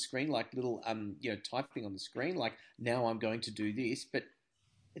words up on the screen, like little, typing on the screen, like, now I'm going to do this. But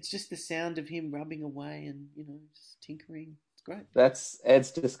it's just the sound of him rubbing away and, just tinkering. It's great. That's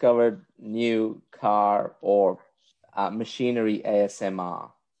Ed's discovered new car or machinery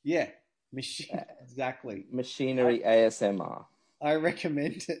ASMR. Yeah, exactly. Machinery ASMR. I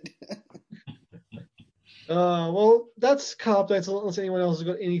recommend it. Well, that's car updates. Unless anyone else has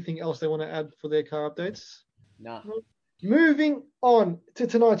got anything else they want to add for their car updates. No. Moving on to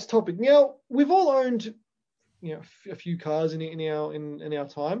tonight's topic. Now, we've all owned, a few cars in our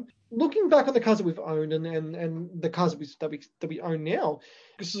time. Looking back on the cars that we've owned and the cars that we own now,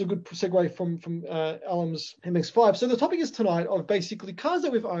 this is a good segue from Alam's MX-5. So the topic is tonight of basically cars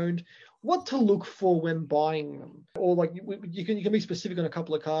that we've owned, what to look for when buying them, or like you can be specific on a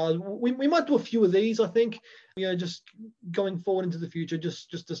couple of cars. We might do a few of these, I think. Just going forward into the future, just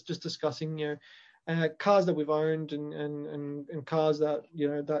discussing cars that we've owned and cars that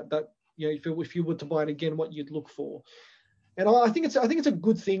if you were to buy it again, what you'd look for. And I think it's a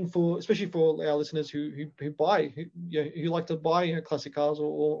good thing especially for our listeners who like to buy classic cars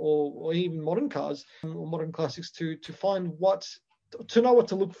or even modern cars or modern classics to find to know what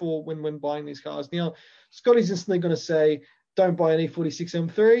to look for when buying these cars. Now, Scotty's instantly going to say, don't buy an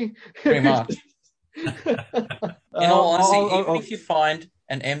E46 M3. Pretty much. In all honesty, even if you find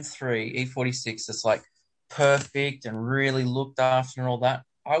an M3 E46 that's like perfect and really looked after and all that,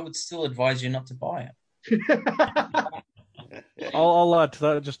 I would still advise you not to buy it. I'll add to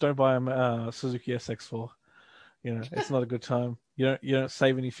that. Just don't buy a Suzuki SX4. It's not a good time. You don't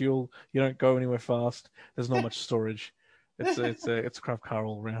save any fuel. You don't go anywhere fast. There's not much storage. It's a crap car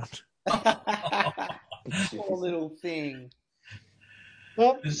all around. Poor little thing.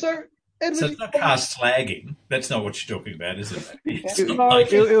 So Edward, so it's not car slagging. That's not what you're talking about, is it?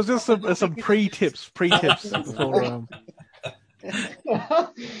 It was just some pre-tips before.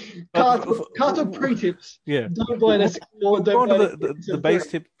 Car talk pre-tips. Yeah. Don't buy an SX4. Don't buy the base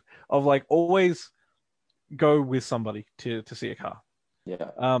tip of like always go with somebody to see a car.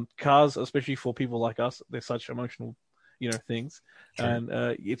 Yeah. Cars, especially for people like us, they're such emotional, things, True. And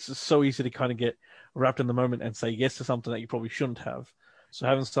it's just so easy to kind of get wrapped in the moment and say yes to something that you probably shouldn't have. So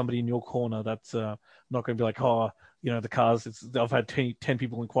having somebody in your corner that's not going to be like, the cars. I've had 10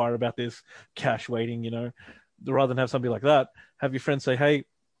 people inquire about this, cash waiting, Rather than have somebody like that, have your friends say, hey,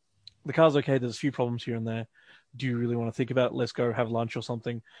 the car's okay, there's a few problems here and there. Do you really want to think about it? Let's go have lunch or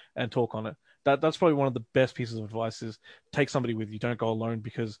something and talk on it. That's probably one of the best pieces of advice is take somebody with you. Don't go alone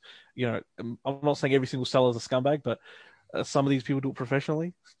because, I'm not saying every single seller is a scumbag, but some of these people do it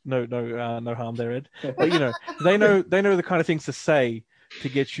professionally. No harm there, Ed. But they know the kind of things to say to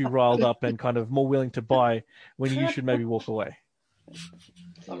get you riled up and kind of more willing to buy when you should maybe walk away.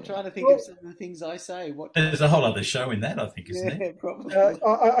 I'm trying to think of some of the things I say. What There's a whole other show in that, I think, isn't yeah, there? probably.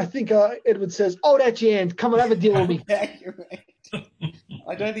 I think Edward says, "Hold out your hand. Come and have a deal with me."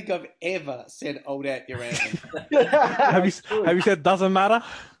 I don't think I've ever said "hold out your hand." Have you said doesn't matter?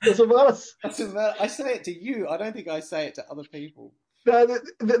 Doesn't matter. Doesn't matter. I say it to you. I don't think I say it to other people. No,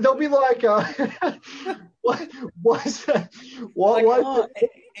 they'll be like, why is that? Why?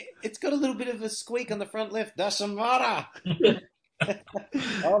 It's got a little bit of a squeak on the front left. Doesn't matter.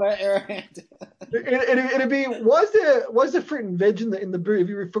 Hold out your hand. It'd be, why is there fruit and veg in the boot if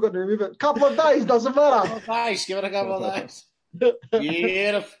you forgot to remove it? Couple of days, doesn't matter. Couple of days, give it a couple of days.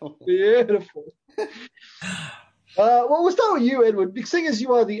 Beautiful. Beautiful. Well, we'll start with you, Edward. Seeing as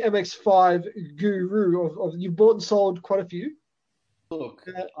you are the MX5 guru of you've bought and sold quite a few. Look,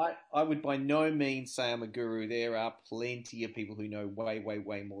 I would by no means say I'm a guru. There are plenty of people who know way, way,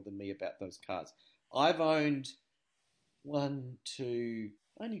 way more than me about those cars. I've owned only two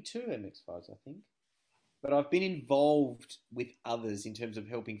MX5s, I think. But I've been involved with others in terms of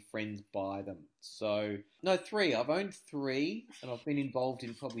helping friends buy them. So, no, three. I've owned three, and I've been involved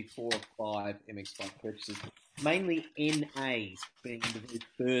in probably 4 or 5 MX5 purchases. Mainly NAs, being the very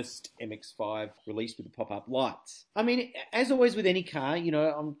first MX5 released with the pop-up lights. I mean, as always with any car,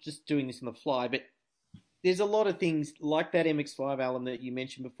 I'm just doing this on the fly, but there's a lot of things like that MX5, Alan, that you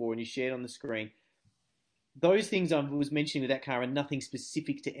mentioned before and you shared on the screen. Those things I was mentioning with that car are nothing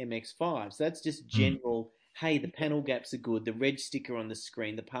specific to MX5. So that's just general, hey, the panel gaps are good, the red sticker on the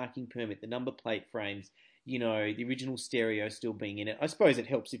screen, the parking permit, the number plate frames, the original stereo still being in it. I suppose it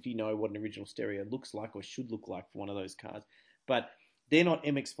helps if you know what an original stereo looks like or should look like for one of those cars. But they're not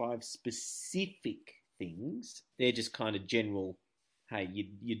MX5 specific things. They're just kind of general, hey,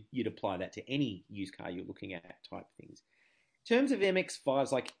 you'd apply that to any used car you're looking at type things. In terms of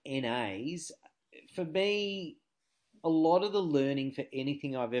MX5s like NAs, for me, a lot of the learning for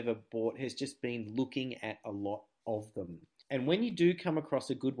anything I've ever bought has just been looking at a lot of them. And when you do come across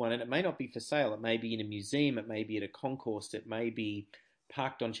a good one, and it may not be for sale, it may be in a museum, it may be at a concourse, it may be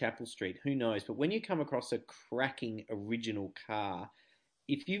parked on Chapel Street, who knows? But when you come across a cracking original car,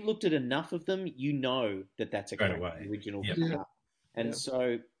 if you've looked at enough of them, you know that that's a cracking original car. And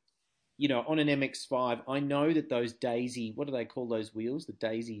so, on an MX-5, I know that those Daisy, what do they call those wheels? The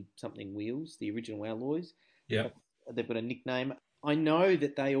Daisy something wheels, the original alloys. Yeah. They've got a nickname. I know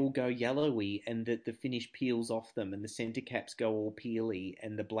that they all go yellowy and that the finish peels off them and the center caps go all peely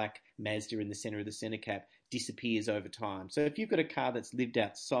and the black Mazda in the center of the center cap disappears over time. So if you've got a car that's lived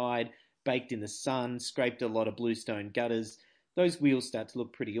outside, baked in the sun, scraped a lot of bluestone gutters, those wheels start to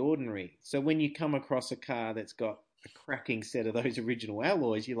look pretty ordinary. So when you come across a car that's got a cracking set of those original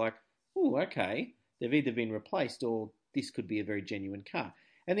alloys, you're like, oh, okay, they've either been replaced or this could be a very genuine car.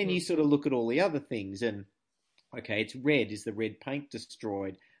 And then you sort of look at all the other things and, okay, it's red. Is the red paint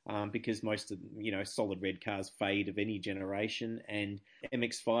destroyed? Because most of, solid red cars fade of any generation, and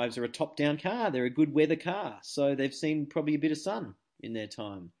MX-5s are a top-down car. They're a good weather car. So they've seen probably a bit of sun in their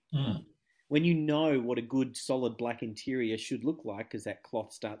time. When you know what a good solid black interior should look like, because that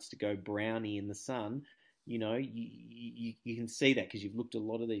cloth starts to go browny in the sun, you can see that because you've looked at a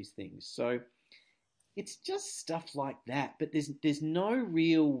lot of these things. So it's just stuff like that. But there's no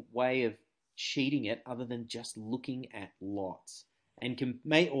real way of cheating it other than just looking at lots. And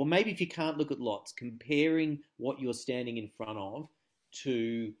maybe if you can't look at lots, comparing what you're standing in front of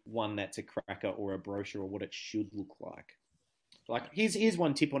to one that's a cracker or a brochure or what it should look like. Like here's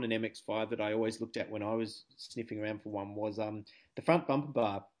one tip on an MX-5 that I always looked at when I was sniffing around for one was the front bumper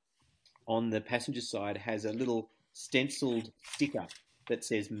bar on the passenger side has a little stenciled sticker that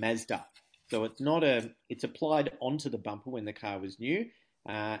says Mazda. So it's applied onto the bumper when the car was new,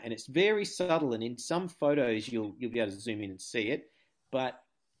 and it's very subtle. And in some photos, you'll be able to zoom in and see it. But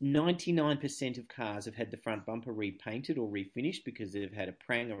 99% of cars have had the front bumper repainted or refinished because they've had a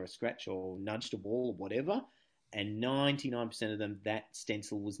prang or a scratch or nudged a wall or whatever. And 99% of them, that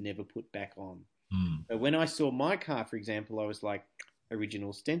stencil was never put back on. So when I saw my car, for example, I was like,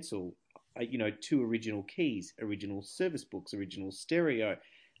 original stencil, 2 original keys, original service books, original stereo.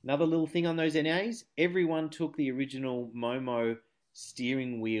 Another little thing on those NAs, everyone took the original Momo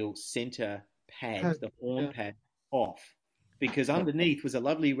steering wheel center pad, the horn pad, off. Because underneath was a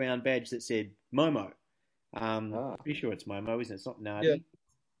lovely round badge that said Momo. Pretty sure it's Momo, isn't it? It's not Nardi.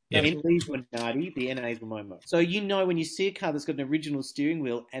 Yeah. The NAs were Nardi, the NAs were Momo. So when you see a car that's got an original steering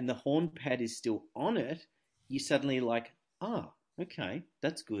wheel and the horn pad is still on it, you suddenly like, okay,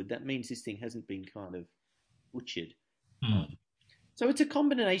 that's good. That means this thing hasn't been kind of butchered. Hmm. So it's a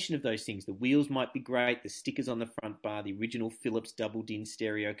combination of those things. The wheels might be great, the stickers on the front bar, the original Philips double-din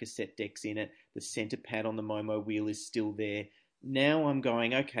stereo cassette decks in it, the center pad on the Momo wheel is still there. Now I'm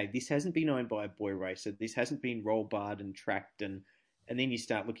going, okay, this hasn't been owned by a boy racer, this hasn't been roll barred and tracked, and then you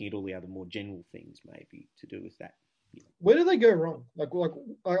start looking at all the other more general things maybe to do with that. Where do they go wrong? Like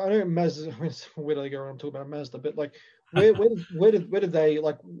I know Mazda. Where do they go wrong? I'm talking about Mazda, but like where did they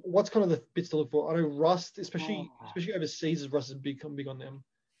like? What's kind of the bits to look for? I know rust, especially overseas, rust is big on them.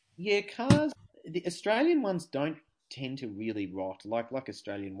 Yeah, cars. The Australian ones don't tend to really rot like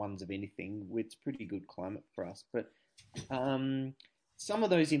Australian ones of anything. It's pretty good climate for us, but some of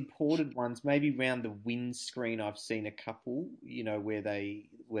those imported ones, maybe around the windscreen, I've seen a couple. Where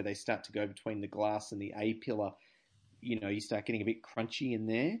they start to go between the glass and the A pillar. You start getting a bit crunchy in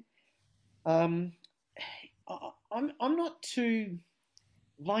there. I'm not too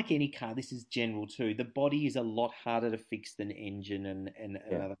like any car. This is general too. The body is a lot harder to fix than engine and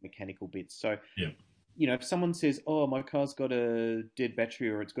other mechanical bits. So, if someone says, "Oh, my car's got a dead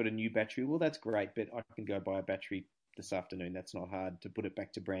battery or it's got a new battery," well, that's great, but I can go buy a battery this afternoon. That's not hard to put it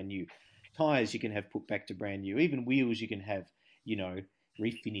back to brand new. Tires you can have put back to brand new. Even wheels you can have,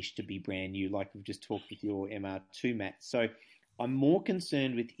 refinished to be brand new, like we've just talked with your MR2, Matt. So I'm more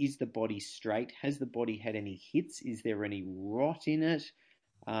concerned with, is the body straight? Has the body had any hits? Is there any rot in it?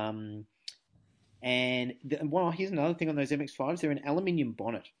 Here's another thing on those MX-5s. They're an aluminium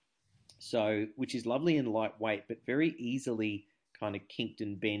bonnet, so which is lovely and lightweight, but very easily kind of kinked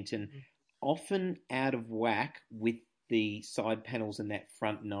and bent and often out of whack with the side panels and that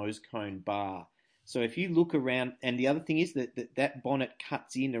front nose cone bar. So if you look around, and the other thing is that bonnet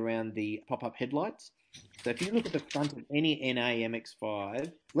cuts in around the pop-up headlights. So if you look at the front of any NA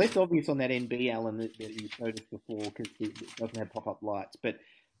MX-5, less obvious on that NB, Alan, that you noticed before because it doesn't have pop-up lights, but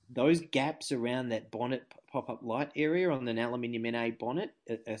those gaps around that bonnet pop-up light area on an aluminium NA bonnet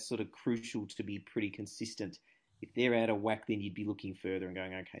are sort of crucial to be pretty consistent. If they're out of whack, then you'd be looking further and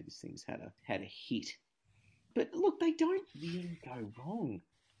going, okay, this thing's had a hit. But look, they don't really go wrong.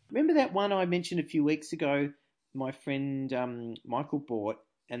 Remember that one I mentioned a few weeks ago, my friend Michael bought,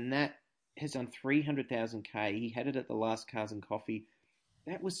 and that has done 300,000 K. He had it at the last Cars and Coffee.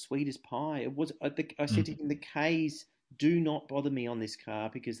 That was sweet as pie. It was. I said to him, the Ks do not bother me on this car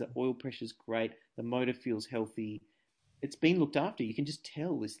because the oil pressure's great, the motor feels healthy. It's been looked after. You can just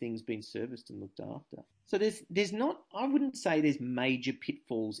tell this thing's been serviced and looked after. So there's not. I wouldn't say there's major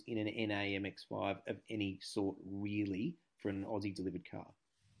pitfalls in an NA MX-5 of any sort really for an Aussie delivered car.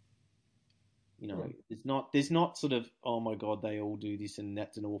 There's not sort of, oh my God, they all do this and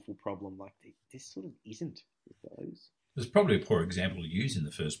that's an awful problem. Like, there sort of isn't with those. It was probably a poor example to use in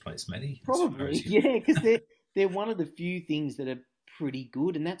the first place, Matty. Probably, yeah, because they're one of the few things that are pretty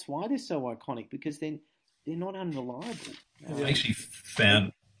good, and that's why they're so iconic, because they're not unreliable. I actually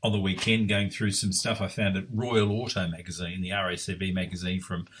found on the weekend, going through some stuff, I found at Royal Auto magazine, the RACV magazine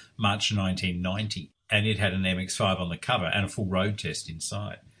from March 1990, and it had an MX-5 on the cover and a full road test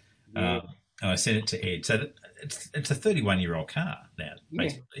inside. Yeah. And I sent it to Ed. So it's a 31-year-old car now,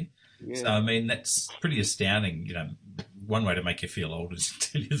 basically. Yeah. So, I mean, that's pretty astounding. One way to make you feel old is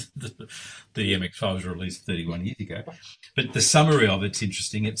to tell you that the MX-5 was released 31 years ago. But the summary of it's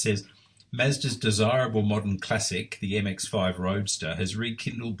interesting. It says, Mazda's desirable modern classic, the MX-5 Roadster, has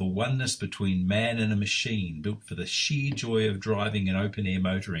rekindled the oneness between man and a machine built for the sheer joy of driving and open-air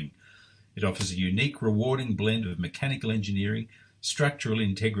motoring. It offers a unique, rewarding blend of mechanical engineering, structural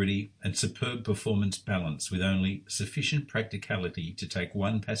integrity and superb performance balance with only sufficient practicality to take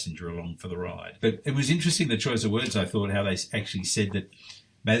one passenger along for the ride. But it was interesting, the choice of words, I thought, how they actually said that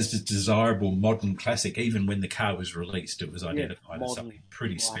Mazda's desirable modern classic, even when the car was released, it was identified as something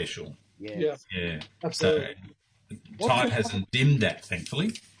pretty special. Yeah. Absolutely. So time hasn't dimmed that,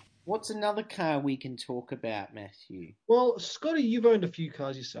 thankfully. What's another car we can talk about, Matthew? Well, Scotty, you've owned a few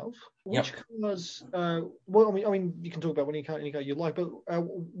cars yourself. Which cars? Well, I mean, you can talk about any car you like, but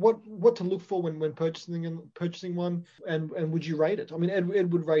what to look for when purchasing one, and would you rate it? I mean,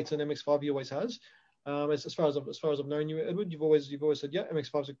 Edward rates an MX-5. He always has. As far as I've known you, Edward, you've always said, yeah,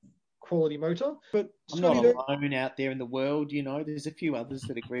 MX-5's a quality motor. But I'm Scotty, not alone out there in the world. There's a few others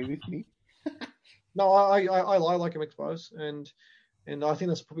that agree with me. No, I like MX-5s, and I think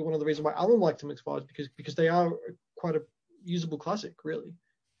that's probably one of the reasons why Alan liked MX-5s because they are quite a usable classic, really.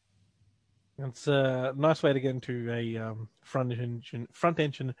 It's a nice way to get into a front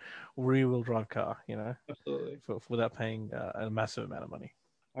engine rear-wheel drive car, Absolutely, without paying a massive amount of money.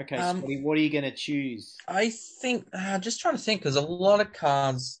 Okay, Scotty, what are you going to choose? I think, just trying to think, because a lot of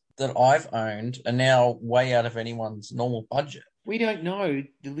cars that I've owned are now way out of anyone's normal budget. We don't know.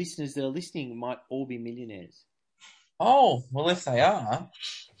 The listeners that are listening might all be millionaires. Oh, well, if they are,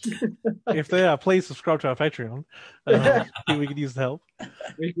 If they are, please subscribe to our Patreon. We could use the help.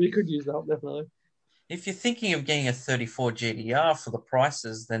 We could use that, definitely. if you're thinking of getting a 34 GDR for the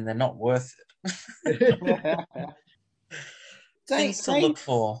prices, then they're not worth it. Things to look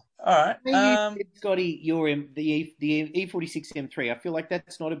for. All right. You said, Scotty, the E46 M3. I feel like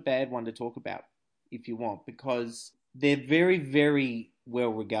that's not a bad one to talk about if you want, because they're very, very well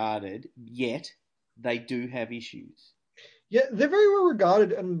regarded, yet they do have issues. Yeah, they're very well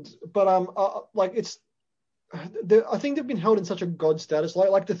regarded, but like it's, I think they've been held in such a god status,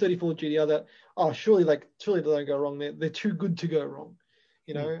 like the 34 GDR, that surely they don't go wrong. They're too good to go wrong,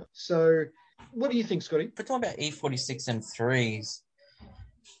 you know. So, what do you think, Scotty? If we're talking about E46 M3s,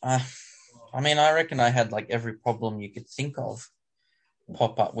 I mean, I reckon I had like every problem you could think of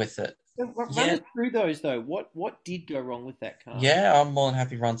pop up with it. Run us through those though. What did go wrong with that car? Yeah, I'm more than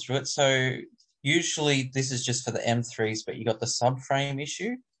happy to run through it. So usually this is just for the M3s, but you got the subframe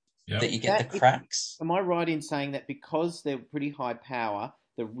issue that you get the cracks. Am I right in saying that because they're pretty high power,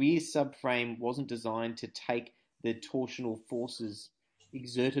 the rear subframe wasn't designed to take the torsional forces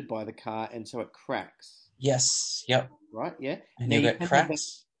exerted by the car, and so it cracks? Yes. Yep. Right. Yeah. And now you get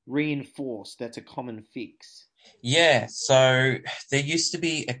cracks. Reinforced. That's a common fix. Yeah. So there used to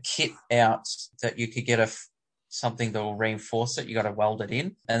be a kit out that you could get something that will reinforce it. You got to weld it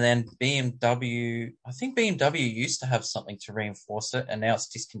in. And then I think BMW used to have something to reinforce it, and now it's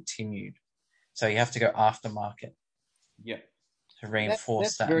discontinued. So you have to go aftermarket. Yeah. To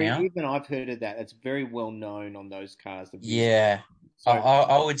reinforce that very, now. Even I've heard of that. It's very well known on those cars. Yeah. So,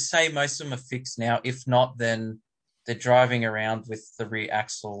 I would say most of them are fixed now. If not, then they're driving around with the rear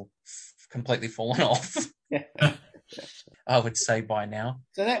axle completely fallen off. I would say by now.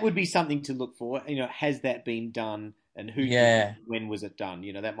 So that would be something to look for. You know, has that been done, and who? Yeah. When was it done?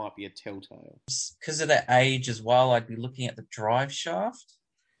 You know, that might be a telltale. Because of their age as well, I'd be looking at the drive shaft.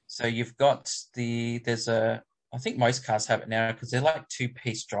 So you've got I think most cars have it now because they're like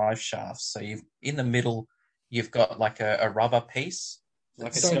 2-piece drive shafts. So in the middle, you've got like a rubber piece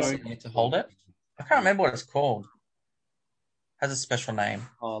like to hold it. I can't remember what it's called. Has a special name.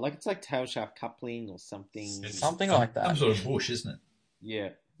 Oh, like it's like tail shaft coupling or something. Something like that. Some sort of bush, isn't it? Yeah.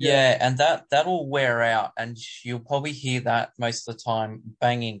 Yeah, and that'll wear out, and you'll probably hear that most of the time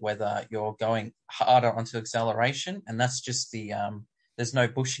banging whether you're going harder onto acceleration, and that's just there's no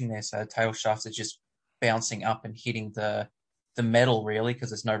bushing there, so the tail shafts are just bouncing up and hitting the metal really because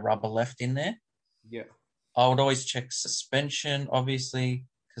there's no rubber left in there. Yeah. I would always check suspension, obviously,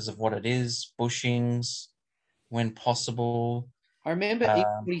 because of what it is, bushings, when possible. I remember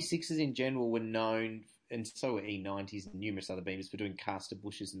E46s in general were known, and so were E90s and numerous other beamers, for doing caster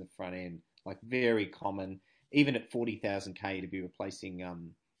bushes in the front end. Like very common, even at 40,000 K to be replacing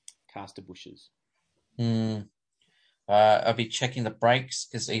caster bushes. I'll be checking the brakes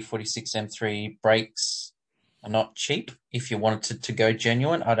because E46 M3 brakes are not cheap. If you wanted to go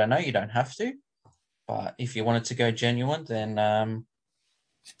genuine, I don't know, you don't have to. But if you wanted to go genuine, then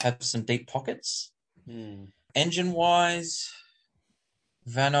have some deep pockets. Engine-wise,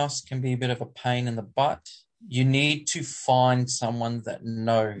 Vanos can be a bit of a pain in the butt. You need to find someone that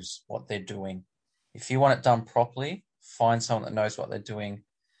knows what they're doing. If you want it done properly, find someone that knows what they're doing,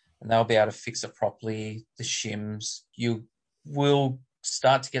 and they'll be able to fix it properly, the shims. You will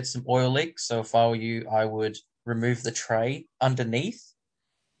start to get some oil leaks, so if I were you, I would remove the tray underneath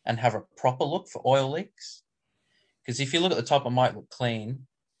and have a proper look for oil leaks. Because if you look at the top, it might look clean,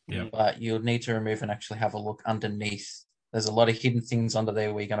 but you'll need to remove and actually have a look underneath. There's a lot of hidden things under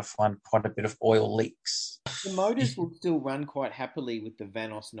there where you're going to find quite a bit of oil leaks. The motors will still run quite happily with the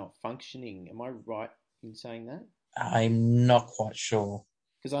Vanos not functioning. Am I right in saying that? I'm not quite sure.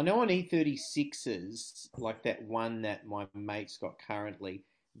 Because I know on E36s, like that one that my mate's got currently,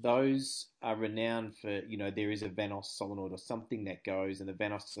 those are renowned for, you know, there is a Vanos solenoid or something that goes and the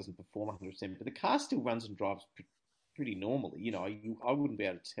Vanos doesn't perform 100%, but the car still runs and drives pretty normally. You know, I wouldn't be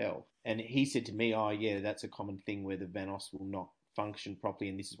able to tell. And he said to me, oh, yeah, that's a common thing where the Vanos will not function properly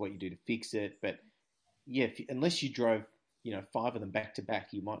and this is what you do to fix it. But, yeah, unless you drove, you know, 5 of them back to back,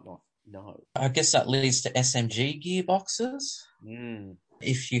 you might not know. I guess that leads to SMG gearboxes.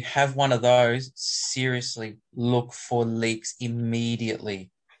 If you have one of those, seriously look for leaks immediately.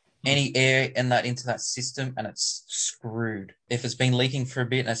 Any air into that system and it's screwed. If it's been leaking for a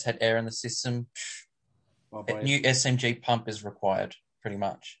bit and it's had air in the system, a new SMG pump is required, pretty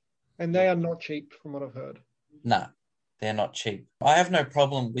much. And they are not cheap, from what I've heard. Nah, they're not cheap. I have no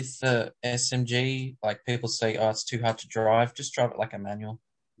problem with the SMG. Like people say, oh, it's too hard to drive. Just drive it like a manual.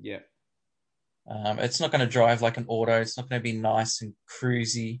 Yeah. It's not going to drive like an auto. It's not going to be nice and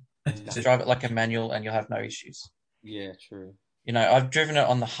cruisy. Just drive it like a manual and you'll have no issues. Yeah, true. You know, I've driven it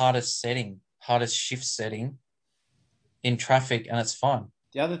on the hardest shift setting in traffic, and it's fine.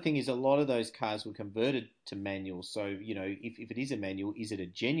 The other thing is a lot of those cars were converted to manual. So, you know, if it is a manual, is it a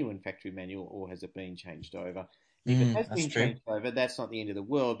genuine factory manual or has it been changed over? If it has That's been true. changed over, that's not the end of the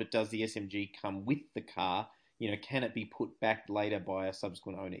world, but does the SMG come with the car? You know, can it be put back later by a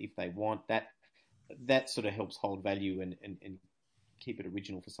subsequent owner if they want? That sort of helps hold value and keep it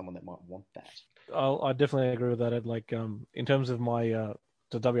original for someone that might want that. I definitely agree with that, Ed. Like, in terms of my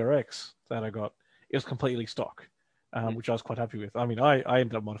the WRX that I got, it was completely stock, which I was quite happy with. I mean, I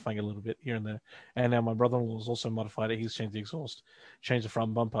ended up modifying it a little bit here and there, and now my brother-in-law's also modified it. He's changed the exhaust, changed the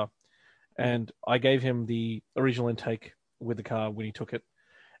front bumper, and I gave him the original intake with the car when he took it,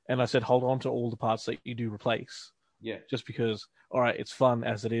 and I said, hold on to all the parts that you do replace. Yeah. Just because, all right, it's fun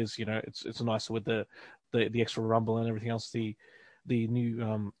as it is. You know, it's nicer with the extra rumble and everything else. The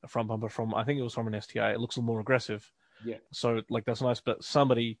new front bumper from, I think it was from an STI. It looks a little more aggressive. Yeah. So like that's nice. But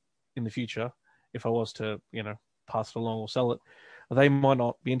somebody in the future, if I was to pass it along or sell it, they might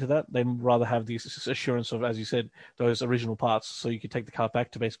not be into that. They'd rather have the assurance of, as you said, those original parts, so you could take the car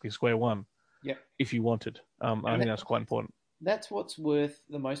back to basically square one. Yeah. If you wanted. I think that's quite important. That's what's worth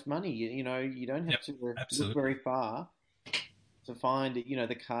the most money. You know, you don't have to look very far to find,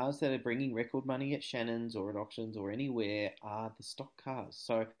 the cars that are bringing record money at Shannon's or at auctions or anywhere are the stock cars.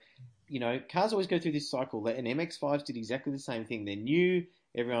 So, cars always go through this cycle. And MX-5s did exactly the same thing. They're new,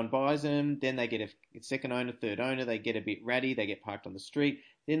 everyone buys them, then they get a second owner, third owner, they get a bit ratty, they get parked on the street,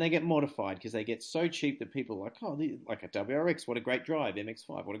 then they get modified because they get so cheap that people are like, oh, like a WRX, what a great drive,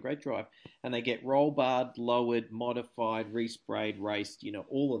 MX-5, what a great drive. And they get roll barred, lowered, modified, resprayed, raced,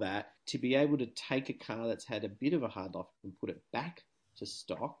 all of that. To be able to take a car that's had a bit of a hard life and put it back to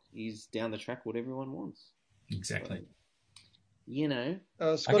stock is down the track what everyone wants. Exactly.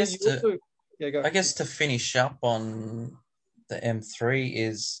 So, Scotty, I guess to finish up on the M3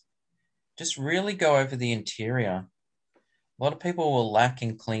 is just really go over the interior. A lot of people will lack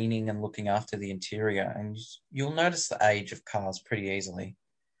in cleaning and looking after the interior, and you'll notice the age of cars pretty easily.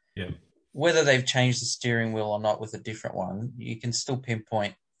 Yeah. Whether they've changed the steering wheel or not with a different one, you can still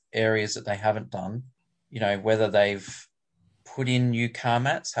pinpoint areas that they haven't done. Whether they've put in new car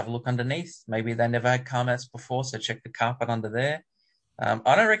mats, have a look underneath. Maybe they never had car mats before, so check the carpet under there.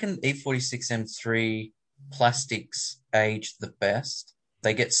 I don't reckon E46 M3 plastics age the best.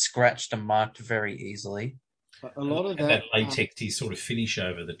 They get scratched and marked very easily. A lot of that latexy sort of finish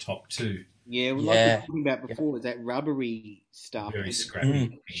over the top too. Yeah, like we were talking about before, is that rubbery stuff. Very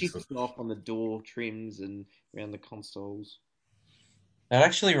scrappy. Chips off on the door trims and around the consoles. That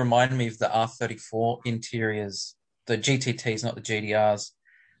actually reminded me of the R34 interiors, the GTTs, not the GDRs,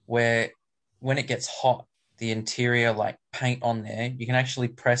 where when it gets hot, the interior, like paint on there, you can actually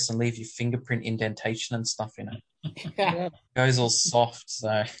press and leave your fingerprint indentation and stuff in it. It goes all soft,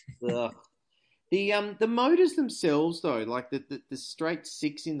 so... Ugh. The motors themselves, though, like the straight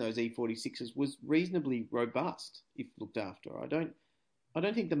six in those E46s was reasonably robust if looked after. I don't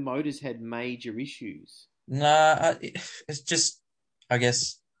think the motors had major issues. Nah, it's just, I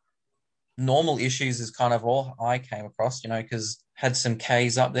guess, normal issues is kind of all I came across, because had some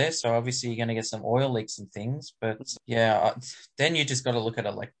Ks up there, so obviously you're going to get some oil leaks and things. But yeah, then you just got to look at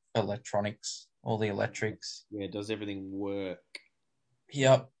electronics, all the electrics. Yeah, does everything work?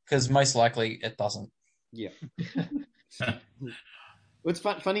 Yep, because most likely it doesn't. Yeah. What's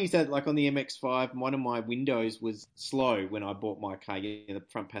funny is that, like on the MX-5, one of my windows was slow when I bought my car. Yeah, the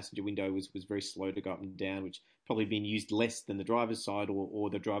front passenger window was very slow to go up and down, which probably been used less than the driver's side, or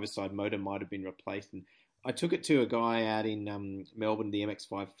the driver's side motor might have been replaced. And I took it to a guy out in Melbourne, the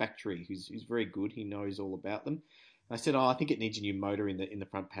MX-5 factory, who's very good. He knows all about them. I said, I think it needs a new motor in the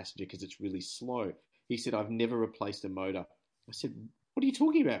front passenger because it's really slow. He said, I've never replaced a motor. I said, what are you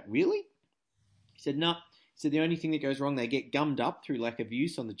talking about? Really? He said, no. He said, the only thing that goes wrong, they get gummed up through lack of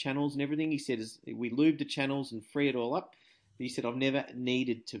use on the channels and everything. He said, we lube the channels and free it all up. But he said, I've never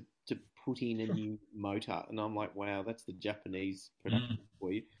needed to put in a new motor. And I'm like, wow, that's the Japanese production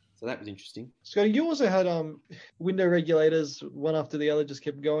for you. So that was interesting. Scotty, you also had window regulators, one after the other, just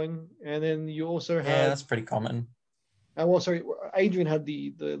kept going. And then you also had... Yeah, that's pretty common. Sorry, Adrian had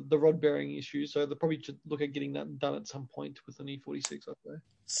the rod bearing issue, so they probably should look at getting that done at some point with an E46 up there.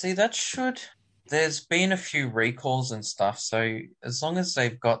 See, that should... There's been a few recalls and stuff, so as long as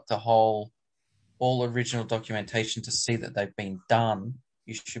they've got the all original documentation to see that they've been done,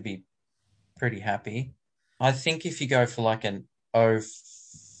 you should be pretty happy. I think if you go for like an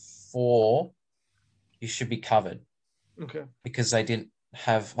 04, you should be covered. Okay. Because they didn't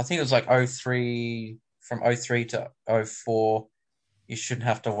have... I think it was like 03... From 03 to 04, you shouldn't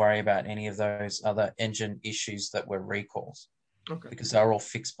have to worry about any of those other engine issues that were recalls Okay. because they're all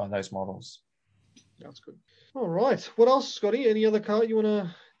fixed by those models. That's good. All right. What else, Scotty? Any other car you want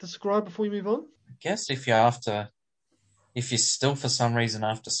to describe before we move on? I guess if you're still for some reason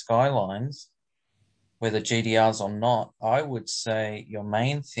after Skylines, whether GDRs or not, I would say your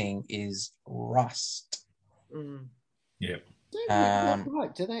main thing is rust. Mm. Yep.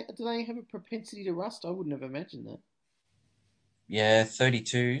 Right. Do they have a propensity to rust? I wouldn't have imagined that. Yeah,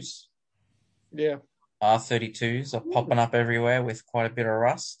 32s. Yeah. R32s are popping up everywhere with quite a bit of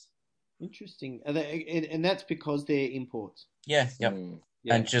rust. Interesting. And that's because they're imports. Yeah, yep.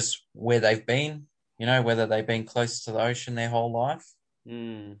 Yeah. And just where they've been, whether they've been close to the ocean their whole life,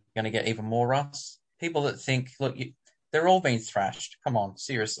 going to get even more rust. People that think, look, they're all being thrashed. Come on,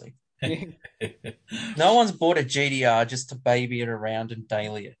 seriously. No one's bought a GDR just to baby it around and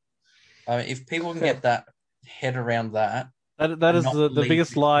daily it. If people can get that head around that. That is the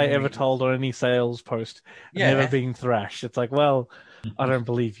biggest lie ever told on any sales post. Yeah. Never being thrashed. It's like, well, I don't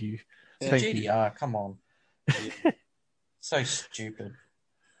believe you. It's a GDR, come on. So stupid.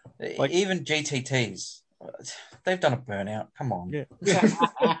 Even GTTs, they've done a burnout. Come on. Yeah.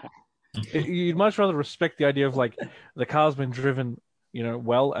 You'd much rather respect the idea of like the car's been driven,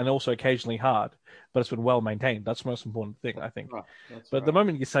 well, and also occasionally hard, but it's been well maintained. That's the most important thing, I think. Right. But the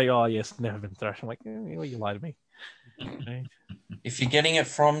moment you say, "Oh, yes, never been thrashed," I'm like, well, you lie to me. Okay. If you're getting it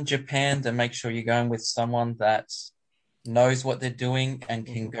from Japan, then make sure you're going with someone that knows what they're doing and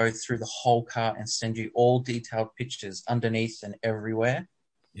can go through the whole car and send you all detailed pictures underneath and everywhere.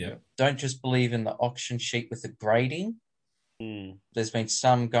 Yeah. Don't just believe in the auction sheet with the grading. There's been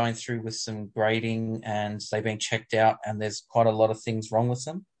some going through with some grading and they've been checked out and there's quite a lot of things wrong with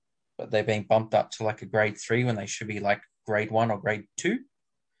them, but they're being bumped up to like a grade 3 when they should be like grade 1 or grade 2.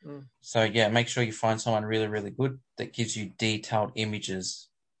 So yeah, make sure you find someone really, really good that gives you detailed images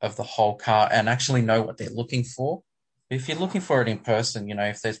of the whole car and actually know what they're looking for. If you're looking for it in person,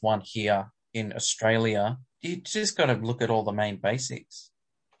 if there's one here in Australia, you just got to look at all the main basics.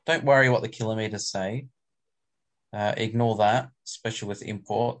 Don't worry what the kilometers say. Ignore that, especially with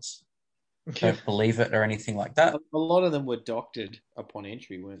imports. Don't believe it or anything like that. A lot of them were doctored upon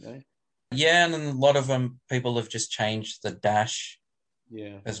entry, weren't they? Yeah, and then a lot of them, people have just changed the dash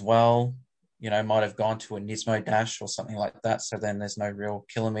as well. Might have gone to a Nismo dash or something like that, so then there's no real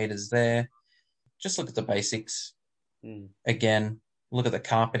kilometers there. Just look at the basics. Again, look at the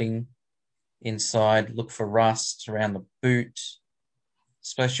carpeting inside, look for rust around the boot,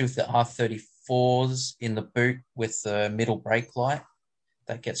 especially with the R34s in the boot with the middle brake light.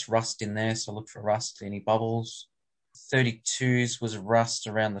 That gets rust in there, so look for rust, any bubbles. 32s was rust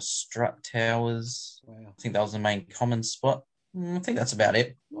around the strut towers. Wow. I think that was the main common spot. I think that's about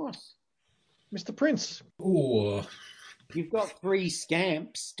it. Nice. Mr. Prince. Oh, You've got 3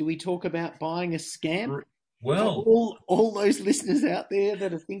 scamps. Do we talk about buying a scamp? well, all those listeners out there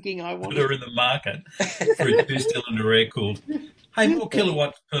that are thinking I want that are in the market for a 2-cylinder air-cooled. Hey, more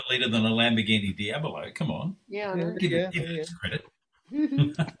kilowatts per litre than a Lamborghini Diablo. Come on. Yeah, I know. Give it credit.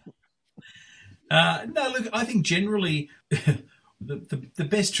 No, look, I think generally the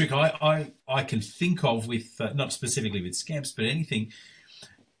best trick I can think of with, not specifically with scamps, but anything,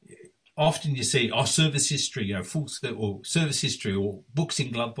 often you see, service history, full or service history or books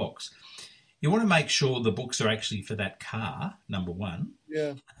in glove box. You want to make sure the books are actually for that car, number one.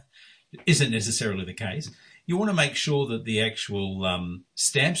 Yeah. Isn't necessarily the case. You want to make sure that the actual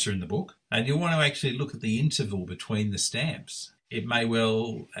stamps are in the book, and you want to actually look at the interval between the stamps. It may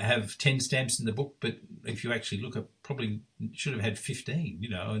well have 10 stamps in the book, but if you actually look at, probably should have had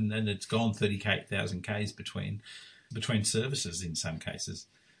 15, and then it's gone 30,000 Ks between services in some cases.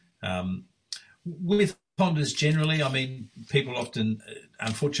 With Hondas generally, I mean, people often,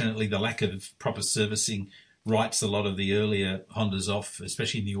 unfortunately, the lack of proper servicing writes a lot of the earlier Hondas off,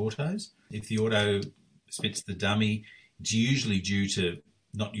 especially in the autos. If the auto spits the dummy, it's usually due to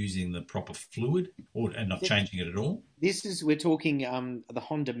not using the proper fluid and not changing it at all. We're talking the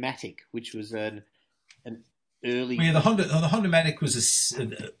Honda Matic, which was an early. Yeah, the Honda Matic was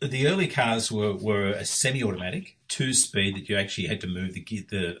the early cars were a semi-automatic 2-speed that you actually had to move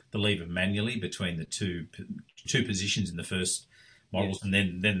the lever manually between the two positions in the first models, and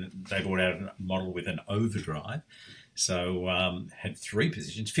then they brought out a model with an overdrive, so had 3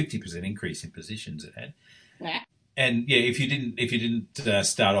 positions, 50% increase in positions it had. And yeah, if you didn't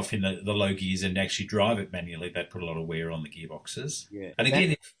start off in the low gears and actually drive it manually, that put a lot of wear on the gearboxes. Yeah. And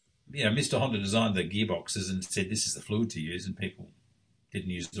again, if Mr. Honda designed the gearboxes and said this is the fluid to use, and people didn't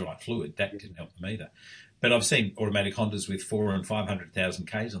use the right fluid, that didn't help them either. But I've seen automatic Hondas with 400,000 and 500,000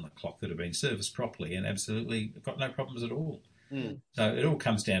 Ks on the clock that have been serviced properly and absolutely got no problems at all. So it all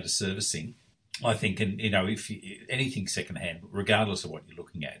comes down to servicing, I think. And if anything secondhand, regardless of what you're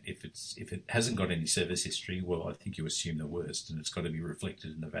looking at, if it hasn't got any service history, well, I think you assume the worst, and it's got to be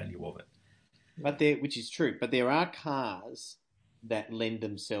reflected in the value of it. Which is true, but there are cars that lend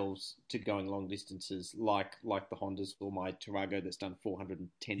themselves to going long distances, like the Hondas or my Tarago that's done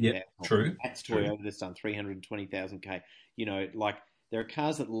 410,000. Yep, true. That's Toyota that's done 320,000 k. There are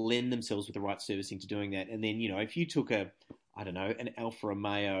cars that lend themselves with the right servicing to doing that. And then if you took an Alfa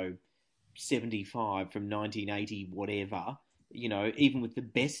Romeo 75 from 1980, whatever, even with the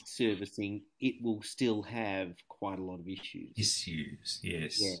best servicing, it will still have quite a lot of issues.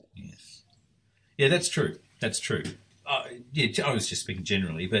 Yes. Yeah, that's true. I was just speaking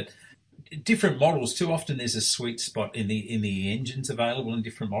generally, but different models. Too often, there's a sweet spot in the engines available in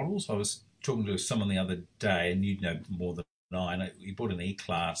different models. I was talking to someone the other day, and you'd know more than I. We bought an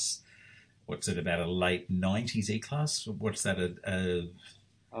E-Class. What's it, about a late 90s E-Class? What's that?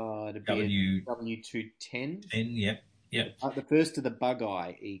 W210. Yep. The first of the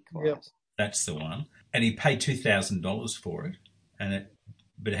Bug-Eye E-Class. Yep. That's the one. And he paid $2,000 for it,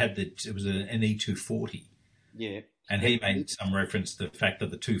 but it was an E240. Yeah. And he made some reference to the fact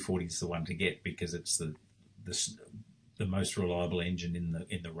that the 240 is the one to get because it's the most reliable engine in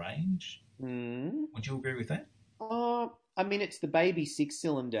the range. Would you agree with that? It's the baby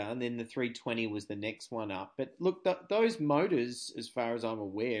 6-cylinder, and then the 320 was the next one up. But look, those motors, as far as I'm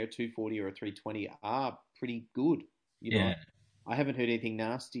aware, 240 or a 320, are pretty good. Yeah. I haven't heard anything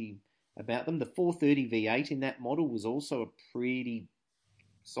nasty about them. The 430 V8 in that model was also a pretty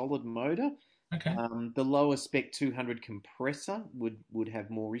solid motor. Okay. The lower spec 200 compressor would have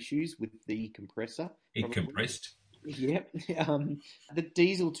more issues with the compressor. It compressed. Yep. The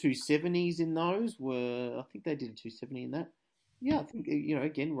diesel 270s in those I think they did a 270 in that. Yeah, I think,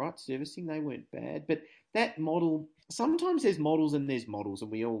 again, right servicing, they weren't bad. But that model, sometimes there's models and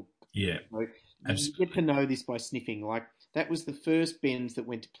we all you get to know this by sniffing. Like, that was the first Benz that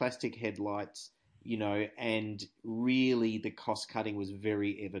went to plastic headlights, and really the cost cutting was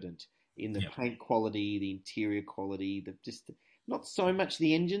very evident in the paint quality, the interior quality, not so much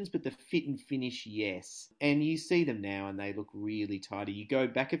the engines, but the fit and finish, yes. And you see them now, and they look really tidy. You go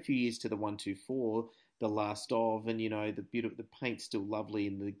back a few years to the 124, the last of, and the paint's still lovely,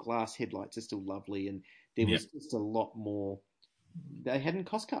 and the glass headlights are still lovely, and there was just a lot more. They hadn't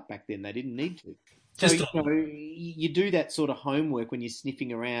cost cut back then; they didn't need to. You do that sort of homework when you're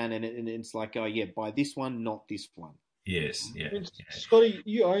sniffing around, and it's like, oh yeah, buy this one, not this one. Yes, yeah. Scotty,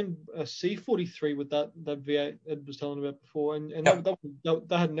 you owned a C43 with that V8 Ed was telling about before, and that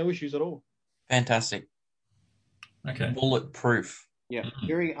had no issues at all. Fantastic. Okay. Bulletproof. Yeah,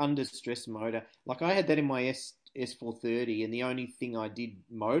 very under stress motor. Like, I had that in my S430, and the only thing I did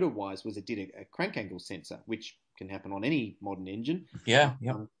motor-wise was it did a crank angle sensor, which can happen on any modern engine. Yeah,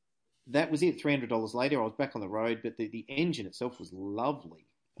 that was it. $300 later, I was back on the road, but the engine itself was lovely.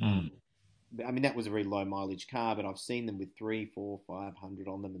 That was a very low mileage car, but I've seen them with 300, 400, 500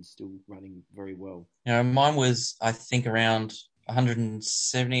 on them and still running very well. Mine was, I think, around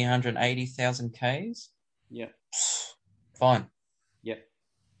 170, 180,000 Ks. Yeah. Fine. Yep.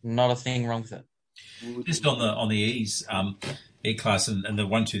 Not a thing wrong with it. Just on the E-Class and the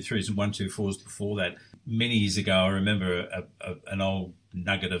 123s and 124s before that, many years ago, I remember an old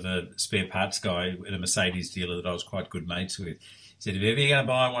nugget of a spare parts guy at a Mercedes dealer that I was quite good mates with. He said, if you're ever going to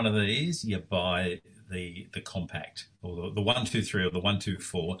buy one of these, you buy the compact, or the 123 or the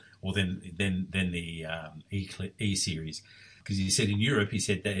 124, or then the E-Series. Because he said in Europe,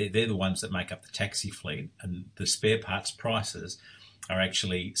 they're the ones that make up the taxi fleet, and the spare parts prices are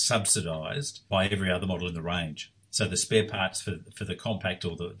actually subsidised by every other model in the range. So the spare parts for the compact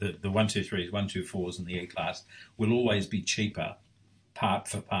or the 123s, 124s and the E-Class will always be cheaper part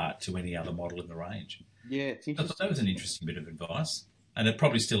for part to any other model in the range. Yeah, it's interesting. I thought that was an interesting bit of advice, and it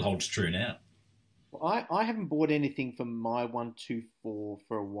probably still holds true now. Well, I haven't bought anything from my 124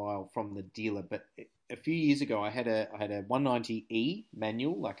 for a while from the dealer, but a few years ago I had a 190E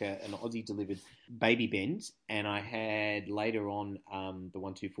manual, like an Aussie delivered baby Benz, and I had later on the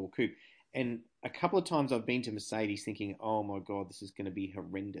 124 coupe. And a couple of times I've been to Mercedes thinking, oh my God, this is going to be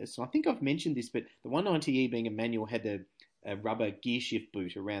horrendous. And I think I've mentioned this, but the 190E being a manual had a rubber gear shift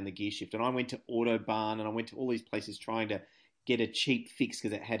boot around the gear shift. And I went to Autobahn and I went to all these places trying to get a cheap fix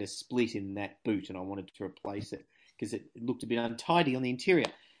because it had a split in that boot and I wanted to replace it because it looked a bit untidy on the interior.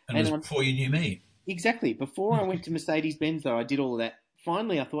 And it was before you knew me. Exactly. Before I went to Mercedes-Benz, though, I did all of that.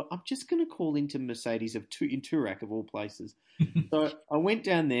 Finally, I thought, I'm just going to call into Mercedes in Toorak, of all places. So I went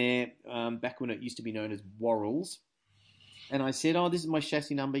down there back when it used to be known as Worrells, and I said, oh, this is my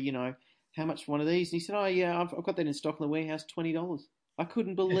chassis number, how much for one of these? And he said, oh, yeah, I've got that in stock in the warehouse, $20. I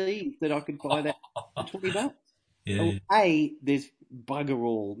couldn't believe that I could buy that for $20. Yeah. Well, there's bugger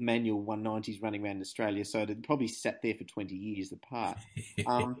all manual 190s running around in Australia, so it probably sat there for 20 years apart.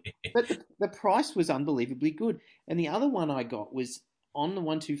 But the price was unbelievably good. And the other one I got was on the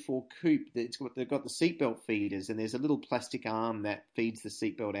 124 coupe. They've got the seatbelt feeders, and there's a little plastic arm that feeds the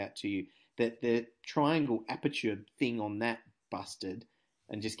seatbelt out to you. That the triangle aperture thing on that busted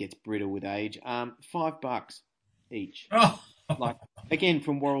and just gets brittle with age. $5 each. Oh. Like, again,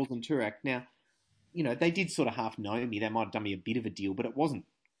 from Worrells and Toorak. Now, they did sort of half know me. They might have done me a bit of a deal, but it wasn't.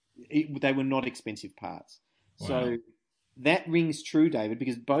 They were not expensive parts. Wow. So that rings true, David,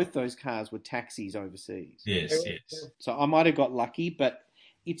 because both those cars were taxis overseas. Yes. So I might have got lucky, but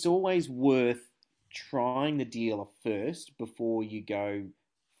it's always worth trying the dealer first before you go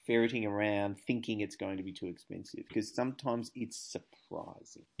ferreting around thinking it's going to be too expensive, because sometimes it's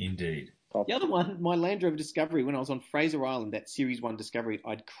surprising. Indeed. The other one, my Land Rover Discovery, when I was on Fraser Island, that Series 1 Discovery,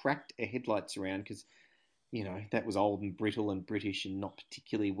 I'd cracked a headlights around because, that was old and brittle and British and not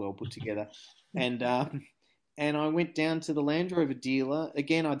particularly well put together. And I went down to the Land Rover dealer.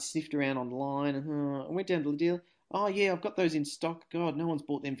 Again, I'd sniffed around online. I went down to the dealer. Oh, yeah, I've got those in stock. God, no one's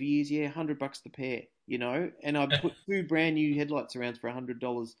bought them for years. Yeah, $100 the pair, And I put 2 brand new headlights around for $100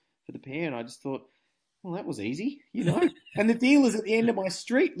 for the pair. And I just thought, well, that was easy, And the dealer's at the end of my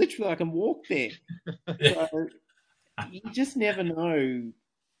street. Literally, I can walk there. So you just never know.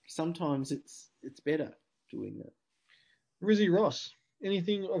 Sometimes it's better doing that. Rizzy Ross,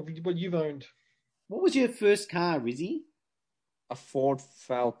 anything of what you've owned? What was your first car, Rizzy? A Ford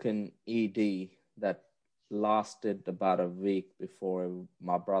Falcon ED that lasted about a week before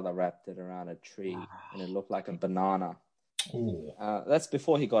my brother wrapped it around a tree and it looked like a banana. That's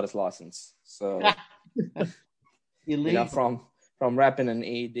before he got his license. So, from wrapping an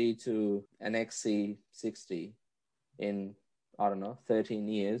ED to an XC60 in, 13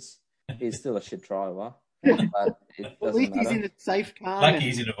 years, he's still a shit driver. But it at least he's in a safe car. Lucky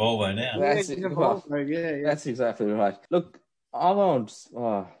he's in a Volvo now. That's exactly right. Look, I've owned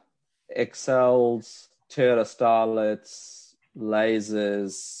Excels, Toyota Starlets,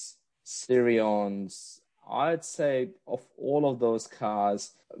 Lasers, Sirions. I'd say of all of those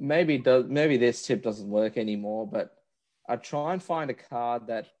cars, maybe this tip doesn't work anymore, but I try and find a car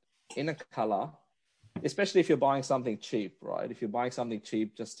that in a color, especially if you're buying something cheap, right? If you're buying something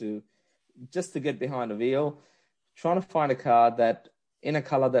cheap just to get behind the wheel, trying to find a car that in a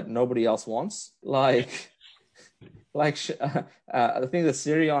color that nobody else wants. I think the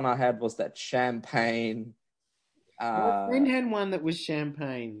Sirion I had was that champagne. My friend had one that was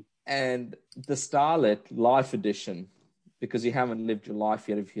champagne. And the Starlet Life Edition, because you haven't lived your life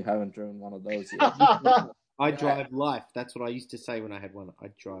yet if you haven't driven one of those yet. I drive life. That's what I used to say when I had one.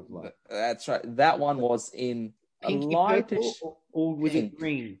 I drive life. That's right. That one was in pink, a lightish or was it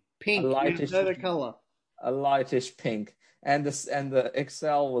green? Pink. A lightish color. A lightish pink, and the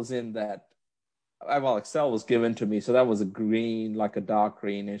Excel was in that. Well, Excel was given to me, so that was a green, like a dark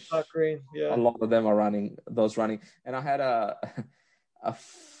greenish. Dark green, yeah. A lot of them are running, and I had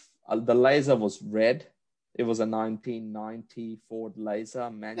the Laser was red. It was a 1990 Ford Laser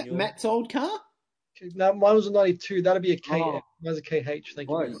manual. Matt's old car? No, mine was a 92. That'd be a KH. Mine was a KH. Thank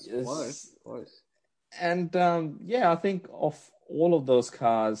you. Close. And I think of all of those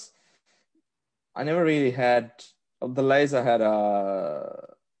cars, I never really had. The Laser had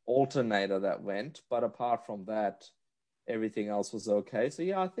a alternator that went, but apart from that, everything else was okay. So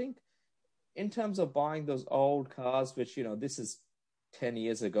I think in terms of buying those old cars, which this is 10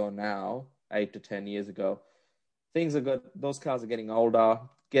 years ago now, 8 to 10 years ago, things are good. Those cars are getting older.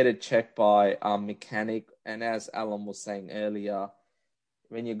 Get it checked by a mechanic. And as Alan was saying earlier,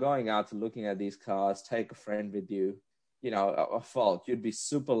 when you're going out to looking at these cars, take a friend with you. A fault. You'd be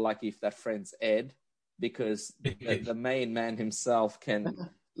super lucky if that friend's Ed, because the main man himself can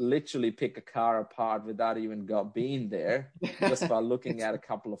literally pick a car apart without even being there, just by looking at a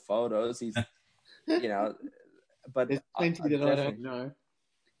couple of photos. He's, but there's plenty that I don't know.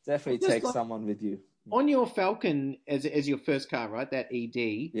 Definitely take someone with you. On your Falcon as your first car, right? That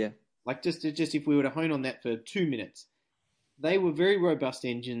ED. Yeah. Like just if we were to hone on that for 2 minutes, they were very robust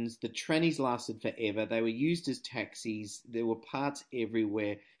engines. The trannies lasted forever. They were used as taxis. There were parts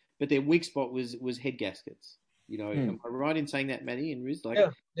everywhere, but their weak spot was head gaskets. Am I right in saying that, Matty and Riz?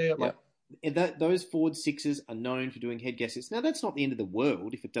 Those Ford Sixes are known for doing head gaskets. Now, that's not the end of the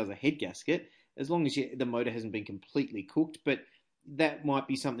world if it does a head gasket, as long as the motor hasn't been completely cooked. But that might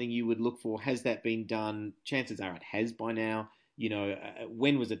be something you would look for. Has that been done? Chances are it has by now.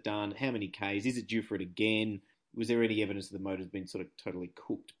 When was it done? How many Ks? Is it due for it again? Was there any evidence that the motor's been sort of totally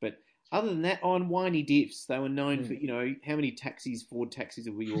cooked? But Other than that, on whiny diffs, they were known for, how many Ford taxis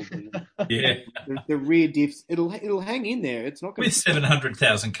have we all been? Yeah. The rear diffs, it'll hang in there. It's not going With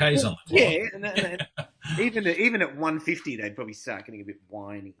 700,000 Ks on the clock. Yeah, and even at 150, they'd probably start getting a bit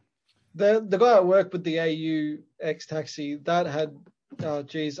whiny. The guy at work with the AU X taxi that had,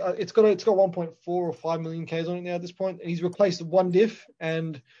 it's got 1.4 or 5 million Ks on it now at this point. He's replaced one diff,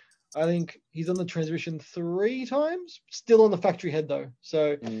 and I think he's on the transmission 3 times. Still on the factory head though.